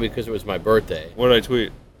was probably because it was my birthday. What did I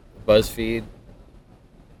tweet? BuzzFeed,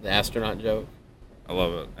 the astronaut joke. I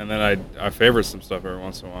love it. And then I favorite some stuff every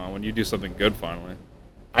once in a while when you do something good finally.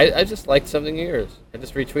 I just liked something of yours. I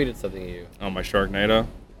just retweeted something of you. Oh, my Sharknado.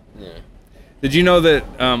 Yeah. Did you know that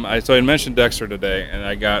I mentioned Dexter today and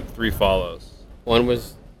I got 3 follows. One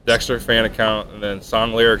was Dexter fan account, and then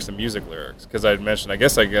song lyrics and music lyrics. Because I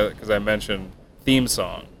mentioned theme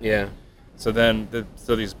song. yeah. So then,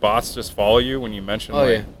 these bots just follow you when you mention. Oh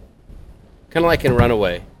yeah. Kind of like in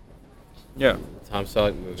Runaway. Yeah. Tom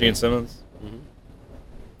Selleck movie. Gene Simmons. Mhm.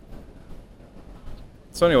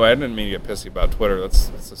 So anyway, I didn't mean to get pissy about Twitter.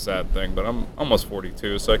 That's a sad thing, but I'm almost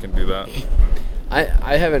 42, so I can do that.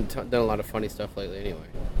 I haven't done a lot of funny stuff lately anyway.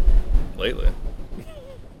 Lately.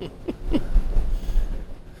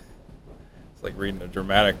 It's like reading a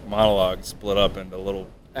dramatic monologue split up into little.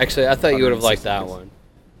 Actually, I thought you would have liked that 160 one.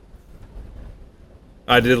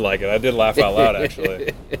 I did like it. I did laugh out loud,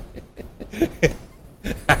 actually.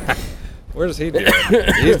 Where's he doing?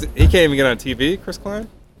 He can't even get on TV, Chris Klein?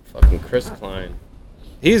 Fucking Chris Klein.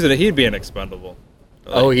 He'd be an expendable.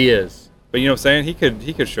 Oh, he is. But you know what I'm saying?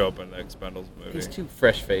 He could show up in the Expendables movie. He's too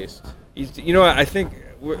fresh-faced. You know what? I think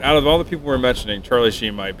out of all the people we're mentioning, Charlie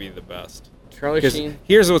Sheen might be the best. Charlie Sheen?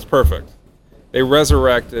 Here's what's perfect. They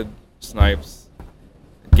resurrected Snipes,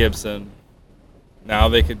 Gibson. Now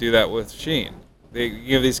they could do that with Sheen. They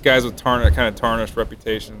give these guys with kind of tarnished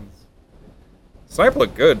reputations. Snipe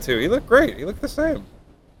looked good too. He looked great. He looked the same,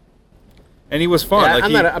 and he was fun. Yeah,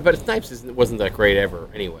 like but Snipes wasn't that great ever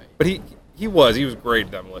anyway. But he was great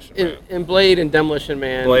in Demolition Man. In Blade and Demolition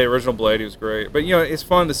Man. Original Blade, he was great. But it's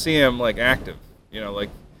fun to see him like active.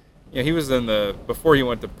 He was in before he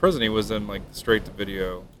went to prison. He was in like straight to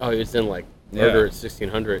video. Oh, he was in like Murder at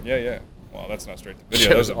 1600. Yeah. Well, that's not straight to video.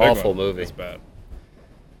 That was an awful one. movie. It's bad.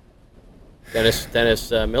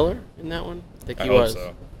 Dennis Miller in that one. I think he hope was.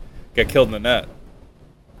 So. Got killed in the net.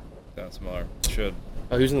 Dennis Miller should.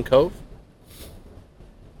 Oh, he was in the Cove.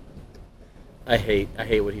 I hate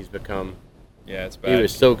what he's become. Yeah, it's bad. He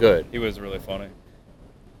was so good. He was really funny.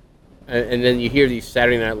 And then you hear these old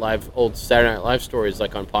Saturday Night Live stories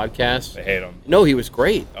like on podcasts. I hate him. No, he was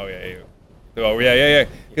great. Oh yeah.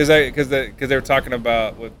 Because they were talking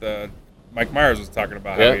about Mike Myers was talking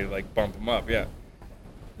about how he like bumped him up. Yeah.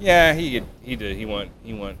 Yeah, he did. He went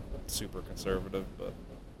super conservative, but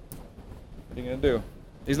what are you gonna do?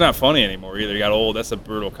 He's not funny anymore either. He got old. That's a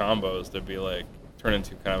brutal combo, is to be like turn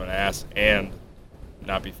into kind of an ass and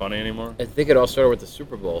not be funny anymore. I think it all started with the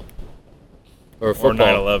Super Bowl. Or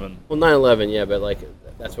football. Or 9/11. Well, 9/11, yeah, but like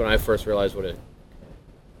that's when I first realized what a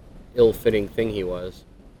ill-fitting thing he was.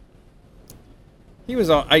 He was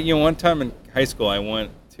on. One time in high school, I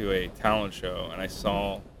went to a talent show and I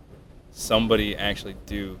saw somebody actually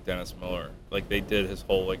do Dennis Miller. Like they did his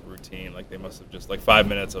whole like routine. Like they must have just like 5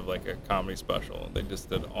 minutes of like a comedy special. They just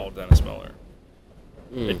did all Dennis Miller.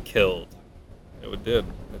 It killed. It did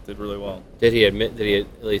really well. Did he admit? Did he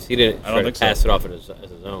at least he didn't try to pass it off as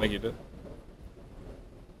his own? I think he did.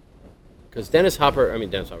 Because Dennis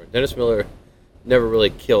Miller never really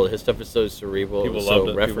killed. His stuff is so cerebral. People so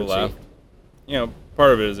loved it. People laughed.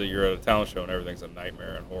 Part of it is that you're at a talent show and everything's a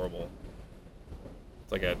nightmare and horrible.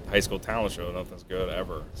 It's like a high school talent show. Nothing's good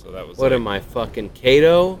ever. So that was. What am I, fucking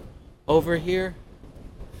Cato over here?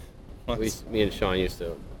 Me and Sean used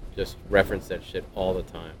to just reference that shit all the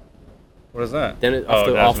time. What is that? Then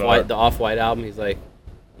the Off-White album, he's like,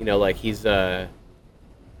 like he's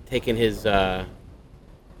taking his,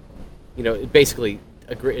 basically,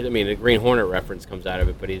 a Green Hornet reference comes out of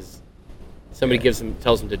it, but somebody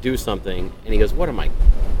tells him to do something, and he goes, "What am I,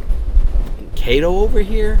 Cato over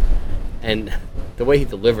here?" And the way he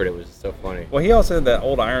delivered it was so funny. Well, he also had that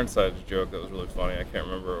old Ironsides joke that was really funny. I can't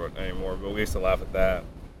remember it anymore, but we used to laugh at that.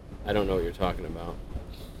 I don't know what you're talking about.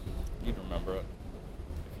 You'd remember it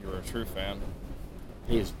if you were a true fan.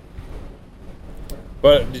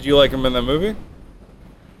 But did you like him in that movie?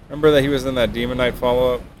 Remember that he was in that Demon Knight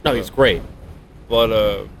follow-up? No, he's great.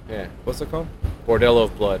 Blood. Yeah. What's it called? Bordello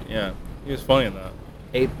of Blood. Yeah, he was funny in that.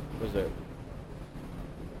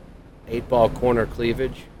 8-ball corner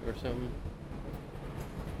cleavage or something.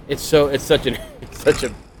 It's such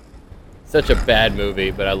a bad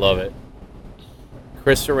movie, but I love it.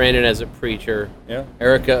 Chris Sarandon as a preacher. Yeah.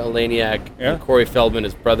 Erica Eleniak Yeah. and Corey Feldman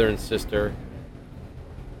as brother and sister.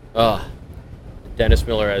 Dennis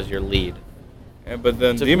Miller as your lead. Yeah, but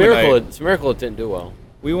then It's a Demon miracle. Knight, It's a miracle it didn't do well.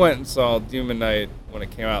 we went and saw Demon Knight when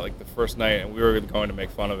it came out, like the first night, and we were going to make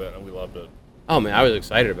fun of it, and we loved it. Oh man, I was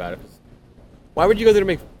excited about it. Why would you go there to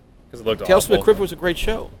make? Because it looked Tales from awful. the Crypt was a great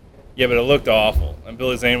show. Yeah, but it looked awful. And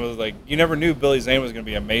Billy Zane was like, you never knew Billy Zane was going to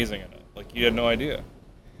be amazing in it. Like, you had no idea.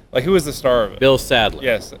 Like, who was the star of it? Bill Sadler.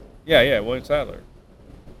 Yes. Yeah, William Sadler.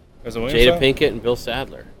 Was it William Jada Sadler? Pinkett and Bill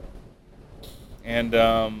Sadler. And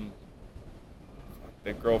the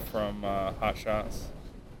girl from Hot Shots.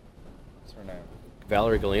 What's her name?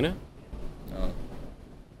 Valerie Galena. No.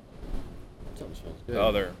 Something smells good. The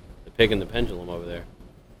other. The Pig and the Pendulum over there.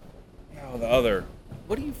 No, the other.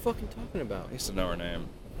 What are you fucking talking about? I used to know her name.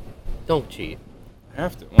 Don't cheat. I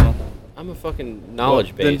have to. Well, I'm a fucking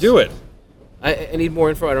knowledge base. Then do it. I need more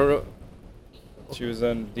info. I don't know. She was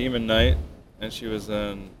in Demon Knight, and she was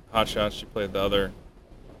in Hot Shots. She played the other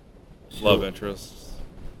love interest,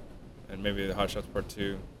 and maybe the Hot Shots Part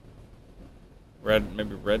 2.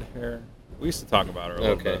 Maybe red hair. We used to talk about her a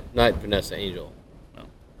little Okay, bit. not Vanessa Angel. No,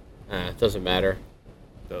 It doesn't matter.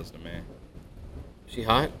 it does to me. Is she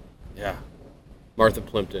hot? Yeah. Martha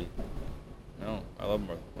Plimpton. No, I love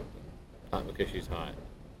Martha Plimpton. Not because she's hot.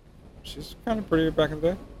 She's kind of pretty back in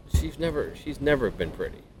the day. She's never been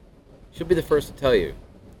pretty. She'll be the first to tell you.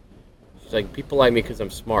 She's like, people like me because I'm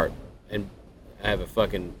smart and I have a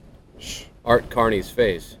fucking Art Carney's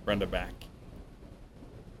face. Brenda Back.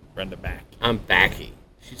 I'm backy.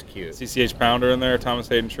 She's cute. CCH Pounder in there. Thomas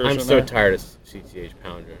Hayden Church I'm in so there. tired of CCH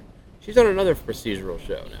Pounder. She's on another procedural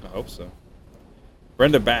show I now. hope so.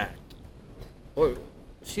 Brenda Back. Well,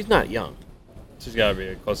 she's not young. She's got to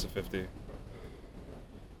be close to 50.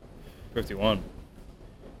 51.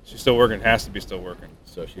 She's still working. Has to be still working.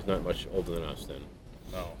 So she's not much older than us then.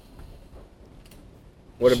 No.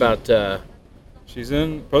 What about She's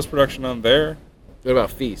in post-production on there. what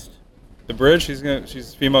about Feast? The bridge.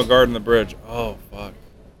 She's female guard in the bridge. Oh fuck.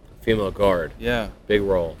 Female guard. Yeah. Big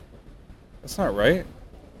role. That's not right.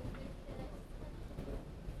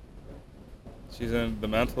 She's in The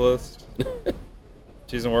Mentalist.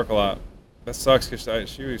 She doesn't work a lot. That sucks because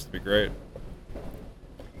she used to be great.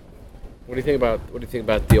 What do you think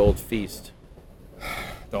about the old Feast?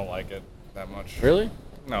 Don't like it that much. Really?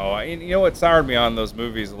 No, you know what soured me on those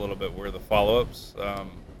movies a little bit were the follow-ups.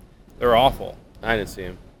 They're awful. I didn't see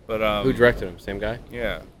him. But Who directed him? Same guy?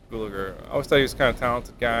 Yeah, Gulager. I always thought he was kind of a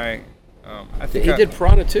talented guy. I think He did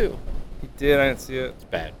Piranha too. He did. I didn't see it. It's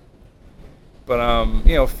bad.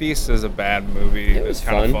 But Feast is a bad movie. It was It's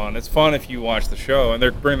kind of fun. fun. It's fun if you watch the show, and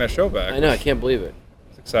they're bringing that show back. I know. I which can't believe it.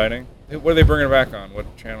 It's exciting. What are they bringing it back on?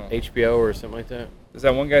 What channel? HBO or something like that. Is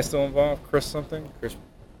that one guy still involved? Chris something? Chris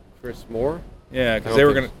Moore. Yeah, I because don't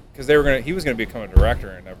they were gonna. He was gonna become a director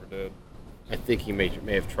and never did. I think he may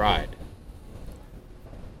have tried.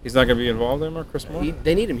 He's not gonna be involved anymore, Chris Moore.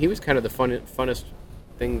 They need him. He was kind of the funnest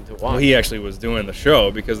thing to watch. Well, he actually was doing the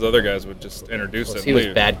show because the other guys would just introduce it. Plus, And he was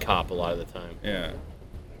leave. bad cop a lot of the time. Yeah.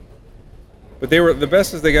 But they were the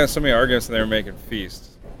best is they got so many arguments and they were making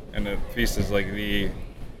Feast, and the Feast is like the.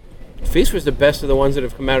 Feast was the best of the ones that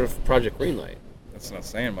have come out of Project Greenlight. That's not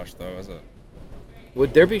saying much though, is it?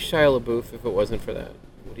 Would there be Shia LaBeouf if it wasn't for that?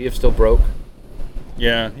 Would he have still broke?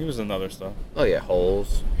 Yeah, he was in other stuff. Oh yeah,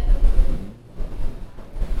 Holes.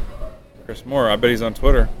 Chris Moore, I bet he's on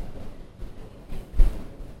Twitter.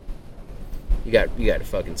 You got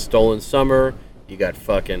fucking Stolen Summer. You got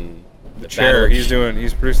fucking The Chair. He's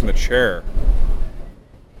producing The Chair.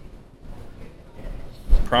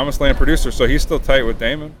 Promised Land producer, so he's still tight with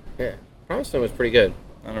Damon. Yeah, Promised Land was pretty good.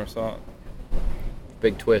 I never saw it.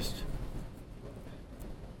 Big twist.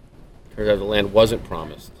 Turns out the land wasn't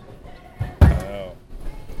promised. Oh.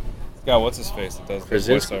 It's got what's his face that does the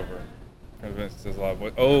Krasinski. voiceover. Krasinski does a lot of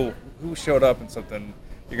voice. Oh, who showed up in something?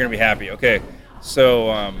 You're gonna be happy. Okay,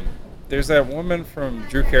 so there's that woman from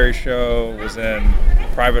Drew Carey's show was in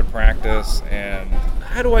Private Practice and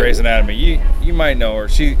How do I? Grey's Anatomy. You might know her.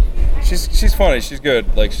 She's funny. She's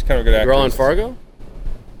good. Like she's kind of a good actress. Girl on Fargo?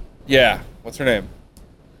 Yeah. What's her name?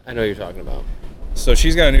 I know who you're talking about. So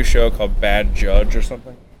she's got a new show called Bad Judge or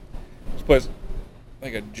something. She plays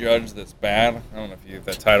like a judge that's bad. I don't know if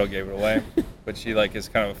that title gave it away, but she like is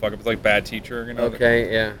kind of a fuck up. It's like Bad Teacher, you know.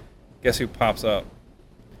 Okay, yeah. Guess who pops up?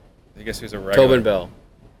 I guess who's a regular? Tobin Bell.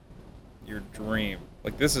 Your dream.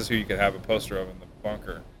 Like this is who you could have a poster of in the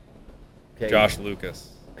bunker. Okay. Josh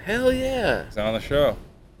Lucas. Hell yeah. He's on the show.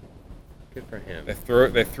 Good for him. They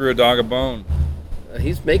threw a dog a bone.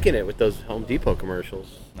 He's making it with those Home Depot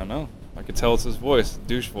commercials. I know. I could tell it's his voice,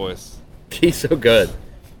 douche voice. He's so good.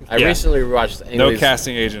 I Yeah. recently rewatched Ang No Lee's,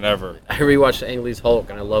 casting agent ever. I rewatched Ang Lee's Hulk,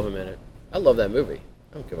 and I love him in it. I love that movie.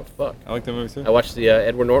 I don't give a fuck. I like the movie too. I watched the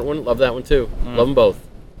Edward Norton one. Love that one too. Love them both.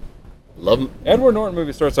 Love them. Edward Norton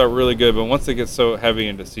movie starts out really good, but once they get so heavy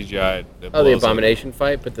into CGI, it Oh, the blows up. Abomination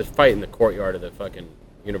fight, but the fight in the courtyard of the fucking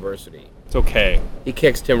university. It's okay. He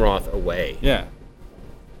kicks Tim Roth away. Yeah,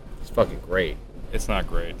 It's fucking great. it's not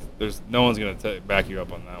great. There's no one's gonna back you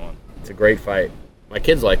up on that one. It's a great fight. My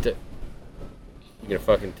kids liked it. You gonna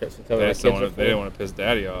fucking tell me They my just kids don't are want to. They full? don't want to piss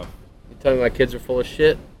Daddy off. You tell me my kids are full of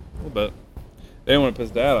shit? A little bit. They don't want to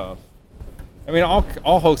piss Dad off. I mean,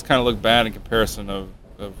 all Hulks kind of look bad in comparison of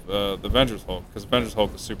the Avengers Hulk, because Avengers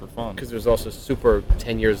Hulk is super fun. Because there's also super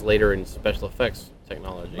 10 years later in special effects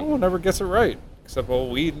technology. No one ever gets it right, except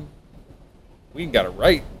old Whedon. Whedon got it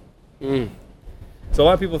right. Mm. So a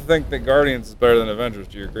lot of people think that Guardians is better than Avengers.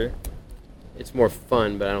 Do you agree? It's more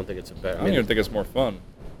fun, but I don't think it's a better. I don't even think it's more fun.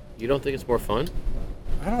 You don't think it's more fun?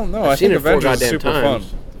 I don't know. I've I seen think it 4 Avengers is goddamn super times.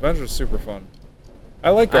 fun. Avengers is super fun. I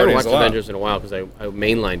like I haven't Guardians watched a lot. Avengers in a while because I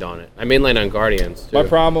mainlined on it. I mainlined on Guardians, too. My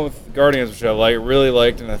problem with Guardians, which I really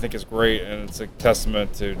liked, and I think is great, and it's a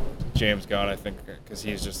testament to James Gunn, I think, because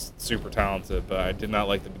he's just super talented. But I did not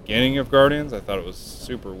like the beginning of Guardians. I thought it was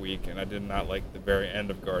super weak, and I did not like the very end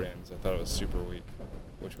of Guardians. I thought it was super weak,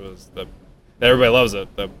 which was everybody loves it.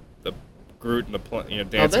 The Groot and the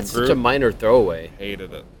dancing Oh, that's Groot. such a minor throwaway.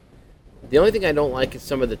 Hated it. The only thing I don't like is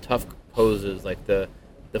some of the tough poses, like the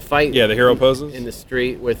fight. Yeah, the hero poses? in the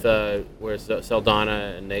street with where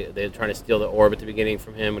Saldana and they're trying to steal the orb at the beginning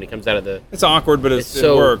from him when he comes out of the. It's awkward, but it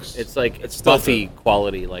so, works. It's like It's it's Buffy stilted.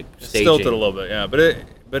 quality, like It's staging. stilted a little bit, yeah. But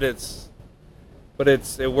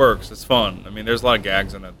it works. It's fun. I mean, there's a lot of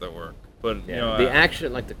gags in it that work. But Yeah, you know, the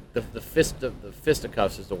action, like the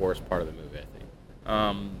fisticuffs, is the worst part of the movie, I think.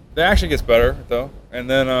 The action gets better though, and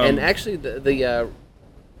then And actually, the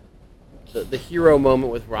hero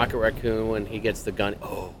moment with Rocket Raccoon when he gets the gun.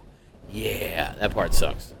 Oh, yeah, that part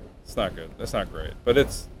sucks. it's not good. That's not great, but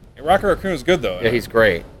Rocket Raccoon is good though. Yeah, he's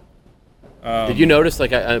great. Did you notice,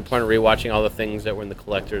 like, I'm planning rewatching all the things that were in the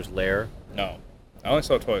collector's lair? No, I only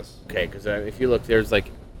saw it twice. Okay, because if you look, there's like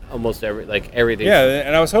almost everything. Yeah,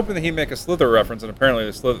 and I was hoping that he'd make a Slither reference, and apparently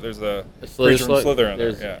there's a creature from Slither in there.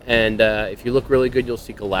 Yeah. And if you look really good, you'll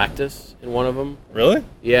see Galactus in one of them. Really?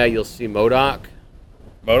 Yeah, you'll see MODOK.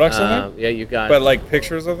 MODOK's in there? Yeah, you got. But like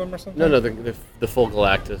pictures of them or something? No, the full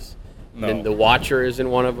Galactus. No. And then the Watcher is in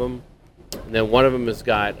one of them. And then one of them has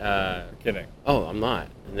got. You're kidding. Oh, I'm not.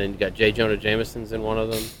 And then you got J. Jonah Jameson's in one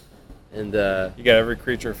of them. And you got every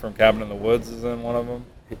creature from Cabin in the Woods is in one of them.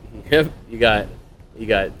 Yep, you got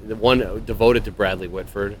the one devoted to Bradley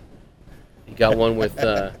Whitford. You got one with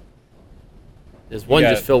there's one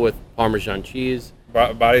just filled with Parmesan cheese.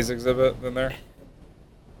 Bodies exhibit in there.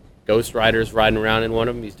 Ghost Rider's riding around in one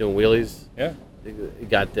of them. He's doing wheelies. Yeah. You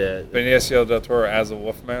got the Benicio del Toro as a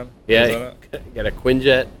Wolfman. you got a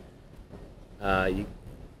Quinjet. You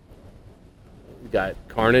got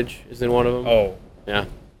Carnage is in one of them. Oh, yeah.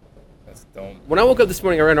 that's dumb. When I woke up this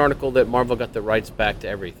morning, I read an article that Marvel got the rights back to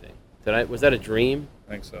everything. Was that a dream?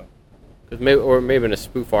 I think so. Maybe in a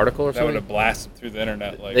spoof article or That would something. have blasted through the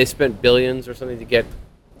internet. Like They spent billions or something to get.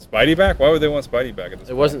 Spidey back? Why would they want Spidey back at this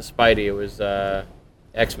It point? wasn't Spidey. It was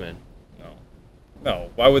X-Men.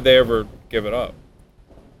 No. Why would they ever give it up?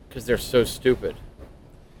 Because they're so stupid.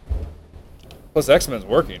 Plus, X-Men's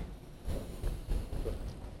working.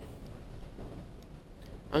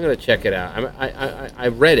 I'm gonna check it out. I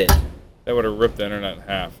read it. That would have ripped the internet in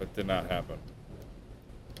half. It did not happen.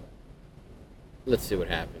 Let's see what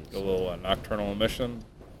happens. A little nocturnal emission.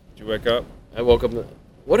 Did you wake up? I woke up.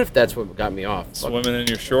 What if that's what got me off? Swimming in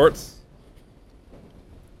your shorts?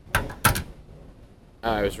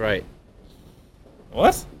 I was right.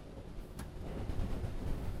 What?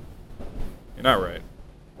 You're not right.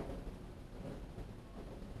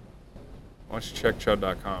 Why don't you check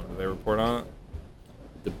CHUD.com? Do they report on it?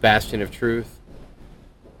 The Bastion of Truth.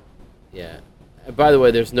 Yeah. And by the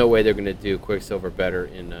way, there's no way they're going to do Quicksilver better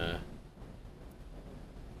in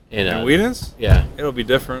Whedon's? Yeah. It'll be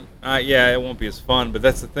different. Yeah, it won't be as fun, but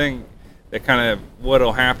that's the thing. That kind of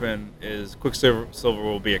what'll happen is Quicksilver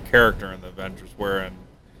will be a character in the Avengers, where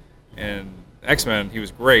in X-Men he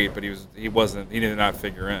was great, but he did not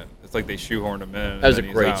figure in. It's like they shoehorned him in. That was a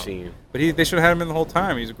great scene. But they should have had him in the whole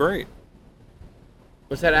time. He's great.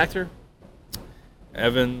 What's that actor?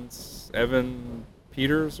 Evan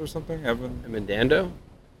Peters or something. Evan Dando?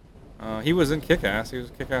 He was in Kick-Ass. He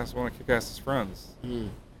was Kick-Ass, one of Kick-Ass's friends. Hmm.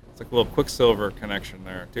 It's like a little Quicksilver connection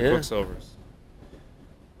there. Two Quicksilvers.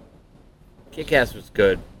 Kick-Ass was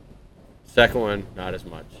good. Second one, not as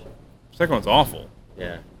much. Second one's awful.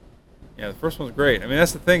 Yeah. Yeah, the first one's great. I mean,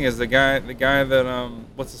 that's the thing is the guy that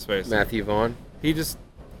what's his face? Matthew Vaughn. He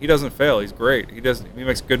doesn't fail. He's great. He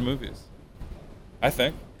makes good movies. I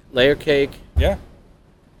think. Layer Cake. Yeah.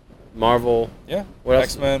 Marvel. Yeah. What else?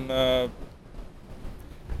 X-Men. The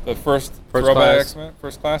first Class. X-Men,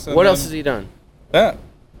 First Class. And What else has he done? That.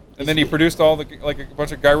 And then he produced all a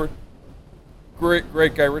bunch of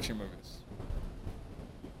great Guy Ritchie movies.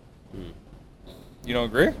 You don't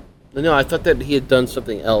agree? No, I thought that he had done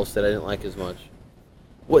something else that I didn't like as much.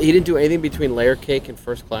 What, he didn't do anything between Layer Cake and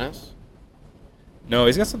First Class? No,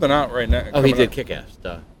 he's got something out right now. Oh, he did Kick-Ass,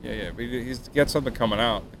 duh. Yeah, but he's got something coming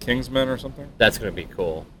out. The Kingsman or something? That's going to be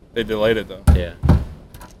cool. They delayed it, though. Yeah.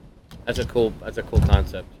 That's a cool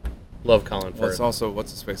concept. Love Colin Firth. Well, it's also,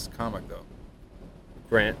 what's his face comic, though?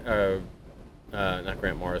 Not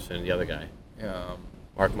Grant Morrison, the other guy. Yeah.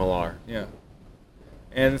 Mark Millar. Yeah.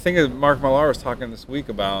 And the thing is, Mark Millar was talking this week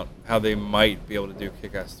about how they might be able to do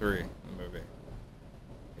Kick-Ass 3 in the movie.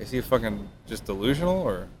 Is he fucking just delusional,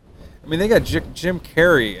 or? I mean, they got Jim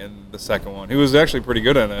Carrey in the second one. He was actually pretty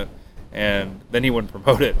good in it, and then he wouldn't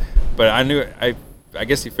promote it. But I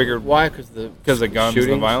guess he figured why? Because of guns and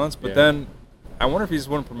the violence. But then I wonder if he just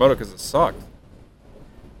wouldn't promote it because it sucked.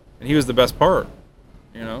 And he was the best part,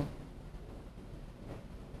 you know.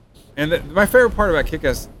 And my favorite part about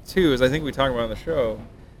Kick-Ass 2 is I think we talked about on the show.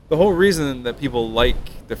 The whole reason that people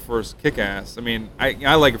like the first Kick-Ass, I mean,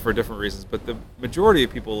 I like it for different reasons, but the majority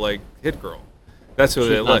of people like Hit Girl. That's who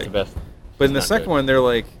they like. The best. But in the second one, they're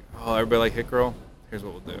like, oh, everybody like Hit Girl? Here's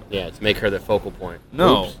what we'll do. Yeah, to make her the focal point.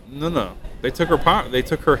 No. Oops. No. They took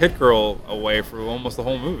her Hit Girl away for almost the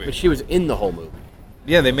whole movie. But she was in the whole movie.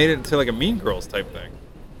 Yeah, they made it into like a Mean Girls type thing.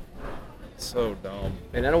 So dumb.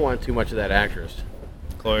 And I don't want too much of that actress.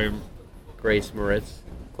 Chloe Grace Moretz.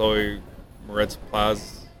 Moretz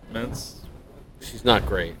Plaza Mintz. She's not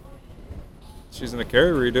great. She's in the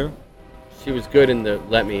Carrie redo. She was good in the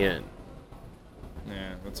Let Me In.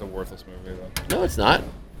 Yeah, that's a worthless movie though. No, it's not. It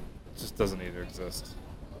just doesn't need to exist.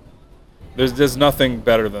 There's nothing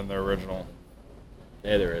better than the original.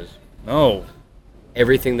 Yeah, there is. No.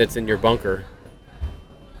 Everything that's in your bunker.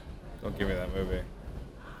 Don't give me that movie.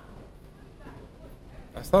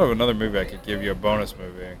 I thought of another movie I could give you, a bonus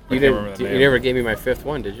movie. I can't remember the name. You never gave me my fifth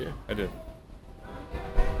one, did you? I did.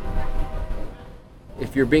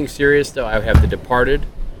 If you're being serious, though, I would have The Departed.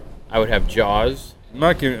 I would have Jaws. I'm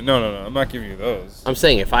not giving. No. I'm not giving you those. I'm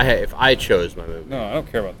saying if I chose my movie, No, I don't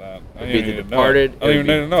care about that. it would be The Departed. I don't even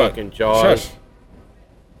need to know. Fucking Jaws. Shush.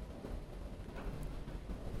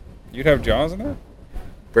 You'd have Jaws in there?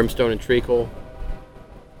 Brimstone and Treacle.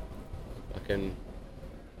 Fucking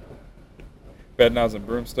Bedknobs and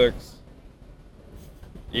Broomsticks.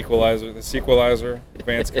 Equalizer, the Sequelizer,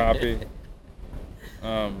 advanced copy.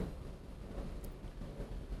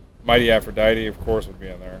 Mighty Aphrodite, of course, would be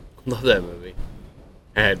in there. love that movie.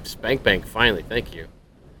 I had Spank Bank finally. Thank you.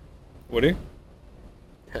 Woody?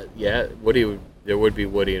 Yeah, there would be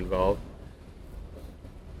Woody involved.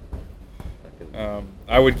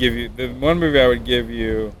 I would give you the one movie I would give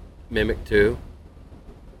you. Mimic 2.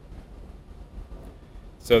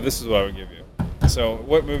 So this is what I would give you. So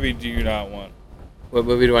what movie do you not want What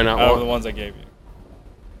movie do I not out want? of the ones I gave you?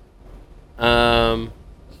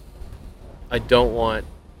 I don't want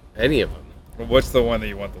any of them. What's the one that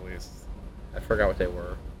you want the least? I forgot what they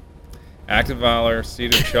were. Act of Valor,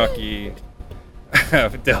 Seed of Chucky,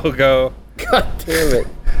 Delgo. God damn it.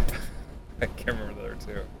 I can't remember the other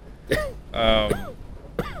two.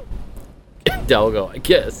 Delgo, I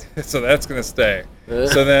guess. So that's gonna stay.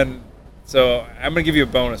 So I'm gonna give you a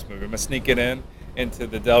bonus movie. I'm gonna sneak it into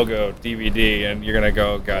the Delgo DVD, and you're gonna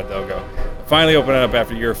go, God, Delgo. Finally open it up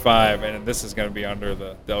after year 5, and this is gonna be under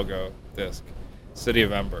the Delgo disc. City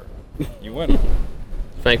of Ember. You win.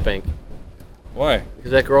 Spank Bank. Why?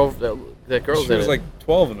 Because that girl's She in was it. like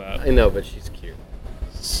 12 in that. I know, but she's cute.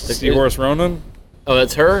 Seahorse Ronan. Oh,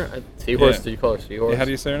 that's her? Seahorse? Yeah. Did you call her Seahorse? Yeah, how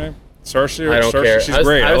do you say her name? Saoirse. I don't care. She's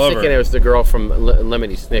great. I was love thinking her. it was the girl from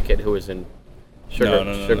Lemony Snicket who was in Sugar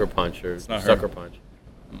No. Punch or It's not her. Sucker Punch.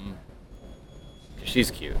 She's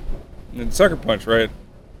cute. And Sucker Punch, right?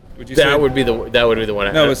 Would you say That would be the one.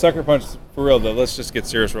 No, but Sucker Punch, for real though. Let's just get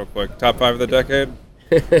serious real quick. Top 5 of the decade.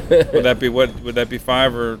 Would that be what? Would that be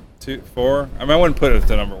 5 or 4? I mean, I wouldn't put it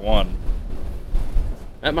to number 1.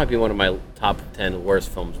 That might be one of my top 10 worst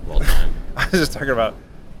films of all time. I was just talking about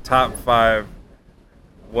top 5.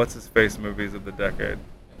 What's his face movies of the decade?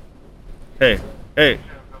 Hey.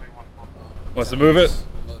 Wants to move it?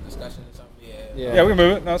 little discussion or something? Yeah, we can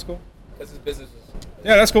move it. No, that's cool. Because it's business.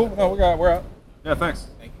 Yeah, that's cool. No, we're out. Yeah, thanks.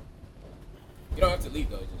 Thank you. You don't have to leave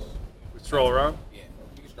though. Just We stroll around. yeah,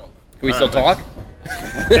 you can stroll. Can we still talk?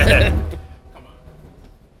 Come on.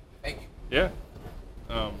 Thank you. Yeah.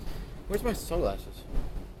 Where's my sunglasses?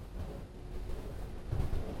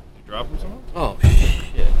 Did you drop them somewhere? Oh,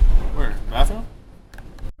 shit. Where? Bathroom?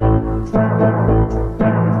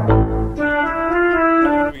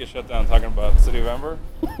 We get shut down talking about City of Ember.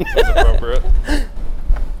 That's appropriate.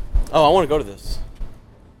 Oh, I want to go to this.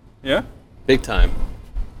 Yeah? Big time.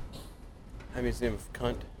 High Museum of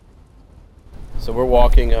Cunt. So we're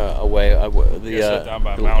walking away. Get shut down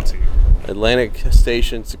by Mountie. Atlantic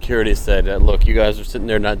Station security said, "Look, you guys are sitting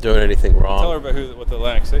there not doing anything wrong." Tell her about what the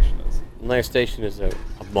Atlantic Station is. Atlantic Station is a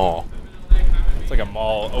mall. It's like a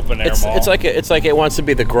mall, open air mall. It's like it wants to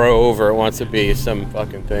be the Grove or it wants to be some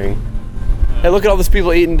fucking thing. Hey, look at all these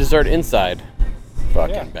people eating dessert inside.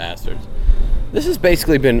 Fucking bastards. This has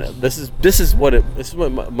basically been this is what it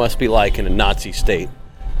must be like in a Nazi state,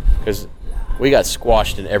 because we got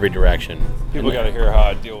squashed in every direction. People got to hear how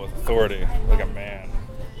I deal with authority like a man.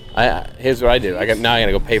 Here's what I do. I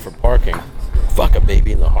gotta go pay for parking. Fuck a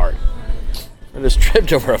baby in the heart. I just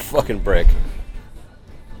tripped over a fucking brick.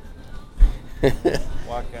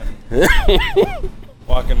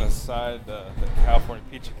 Walking aside the California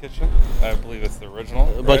Pizza Kitchen. I believe it's the original.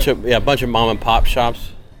 A bunch of mom and pop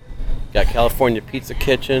shops. Got California Pizza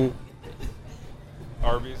Kitchen.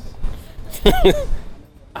 Arby's.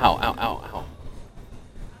 Ow.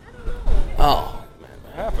 Oh, man.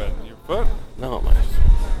 What happened? Your foot? No, my.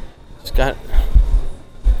 Just got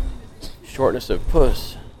shortness of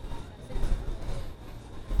puss.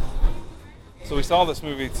 So we saw this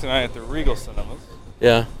movie tonight at the Regal Cinemas.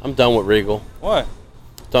 Yeah, I'm done with Regal. What?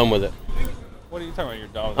 Done with it. What are you talking about? You're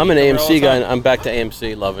done with it? I'm an You come here all the AMC guy, time? and I'm back to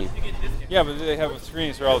AMC loving. Yeah, but they have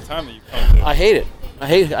screens here all the time that you come to. I hate it.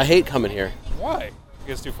 I hate coming here. Why? It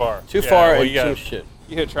gets too far. Too far well, and you gotta- too shit.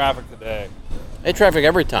 You hit traffic today. I hate traffic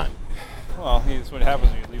every time. Well, that's what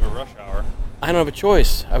happens when you leave a rush hour. I don't have a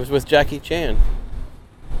choice. I was with Jackie Chan.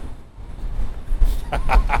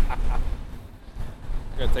 I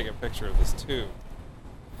gotta take a picture of this too.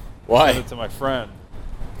 Why? Send it to my friend.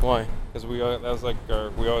 Why? Because we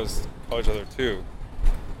always call each other too.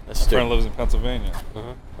 That's My friend stupid. lives in Pennsylvania. Uh-huh. You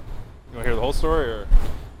want to hear the whole story, or?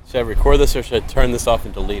 Should I record this or should I turn this off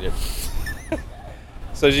and delete it?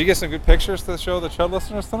 So did you get some good pictures to show the CHUD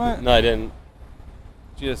listeners tonight? No, I didn't.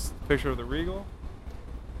 Did you get a picture of the Regal?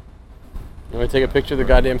 You want me to take a picture of the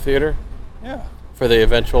goddamn theater Yeah. for the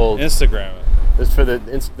eventual? Instagram it. It's for the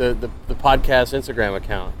podcast Instagram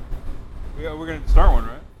account. We're gonna start one,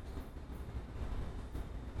 right?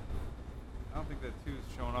 I don't think that two is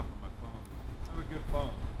showing up on my phone. I have a good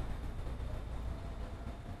phone.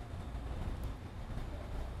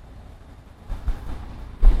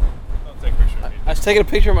 Don't take a picture of me. I was taking a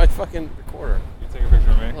picture of my fucking recorder. You take a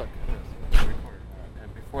picture of me. Look, it's a recorder.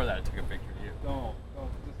 And before that, I took a picture of you. Don't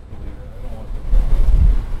just delete it. I don't want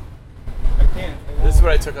to. I can't. This is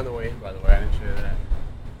what I took on the way in, by the way. I didn't show you that.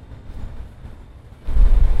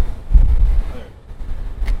 There.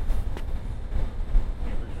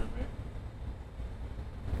 Take a picture of me.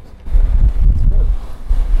 That's good.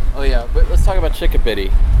 Oh yeah, but let's talk about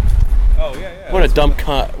Chickabiddy. Oh yeah. What a dumb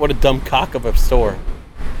cock of a store.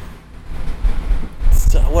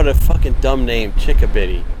 What a fucking dumb name,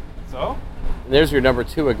 Chickabiddy. So? And there's your number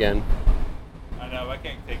 2 again. I know. I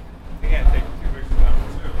can't take 2 pictures of that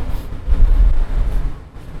one too.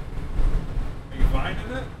 Are you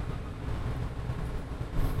finding it?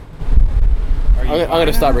 Are you I'm gonna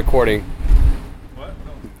finding stop it? recording. What?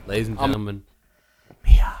 No. Ladies and gentlemen,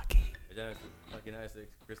 Miyagi. United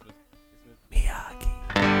States Christmas. Miyagi.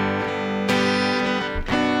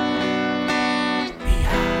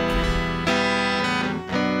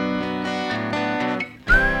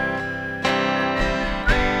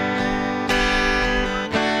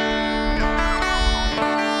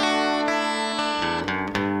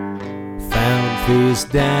 Found face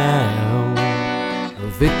down, a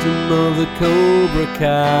victim of the Cobra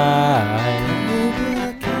Kai.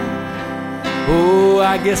 Oh,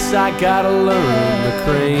 I guess I gotta learn the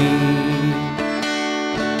crane.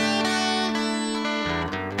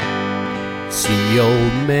 See,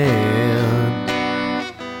 old man,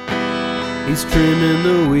 he's trimming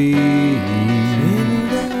the weeds.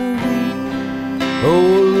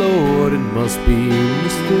 Oh Lord, it must be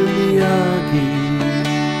Mr. Miyagi.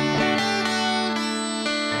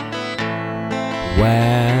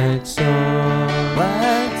 Wax on,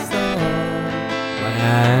 wax on,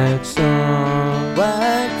 wax on,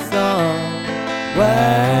 wax on,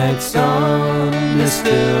 wax on,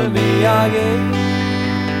 Mr. Miyagi.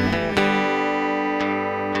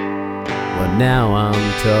 Well, now I'm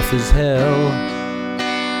tough as hell,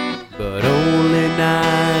 but only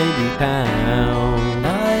 90 pounds.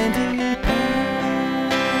 90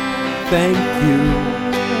 pounds. Thank you,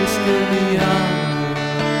 Mr. Miyagi.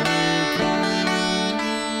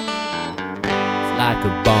 Like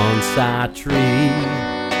a bonsai tree,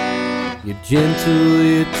 you're gentle,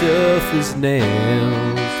 you're tough as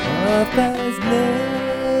nails. Tough as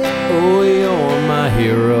nails. Oh, you're my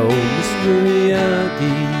hero, Mr.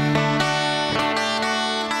 Miyagi.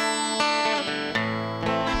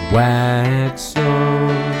 Wax on,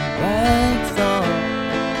 wax on,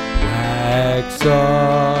 wax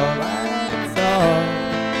on, wax on,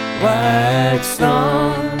 wax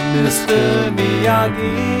on, Mr.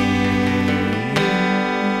 Miyagi.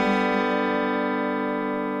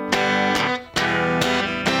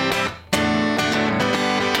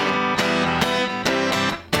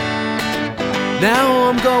 Now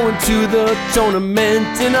I'm going to the tournament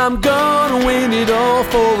and I'm gonna win it all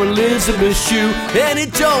for Elizabeth Shue. And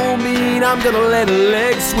it don't mean I'm gonna let a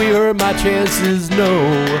leg sweep hurt my chances, no.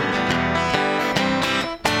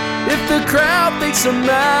 If the crowd thinks I'm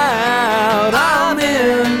out, I'm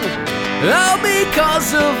in. All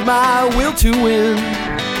because of my will to win.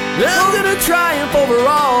 I'm gonna triumph over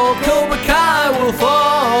all, Cobra Kai will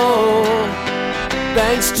fall.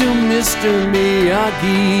 Thanks to Mr.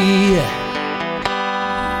 Miyagi.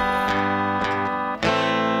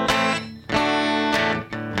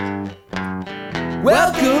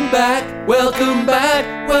 Welcome back, welcome back,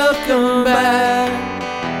 welcome back.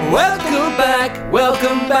 Welcome back,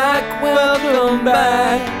 welcome back, welcome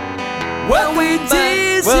back. Well, we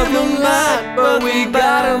teased him a lot, but we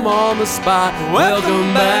got him on the spot.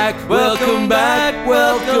 Welcome back, welcome back,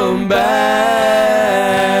 welcome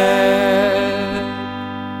back.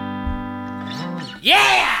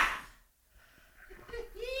 Yeah!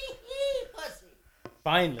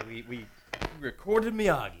 Finally, we recorded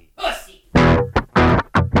Miyagi.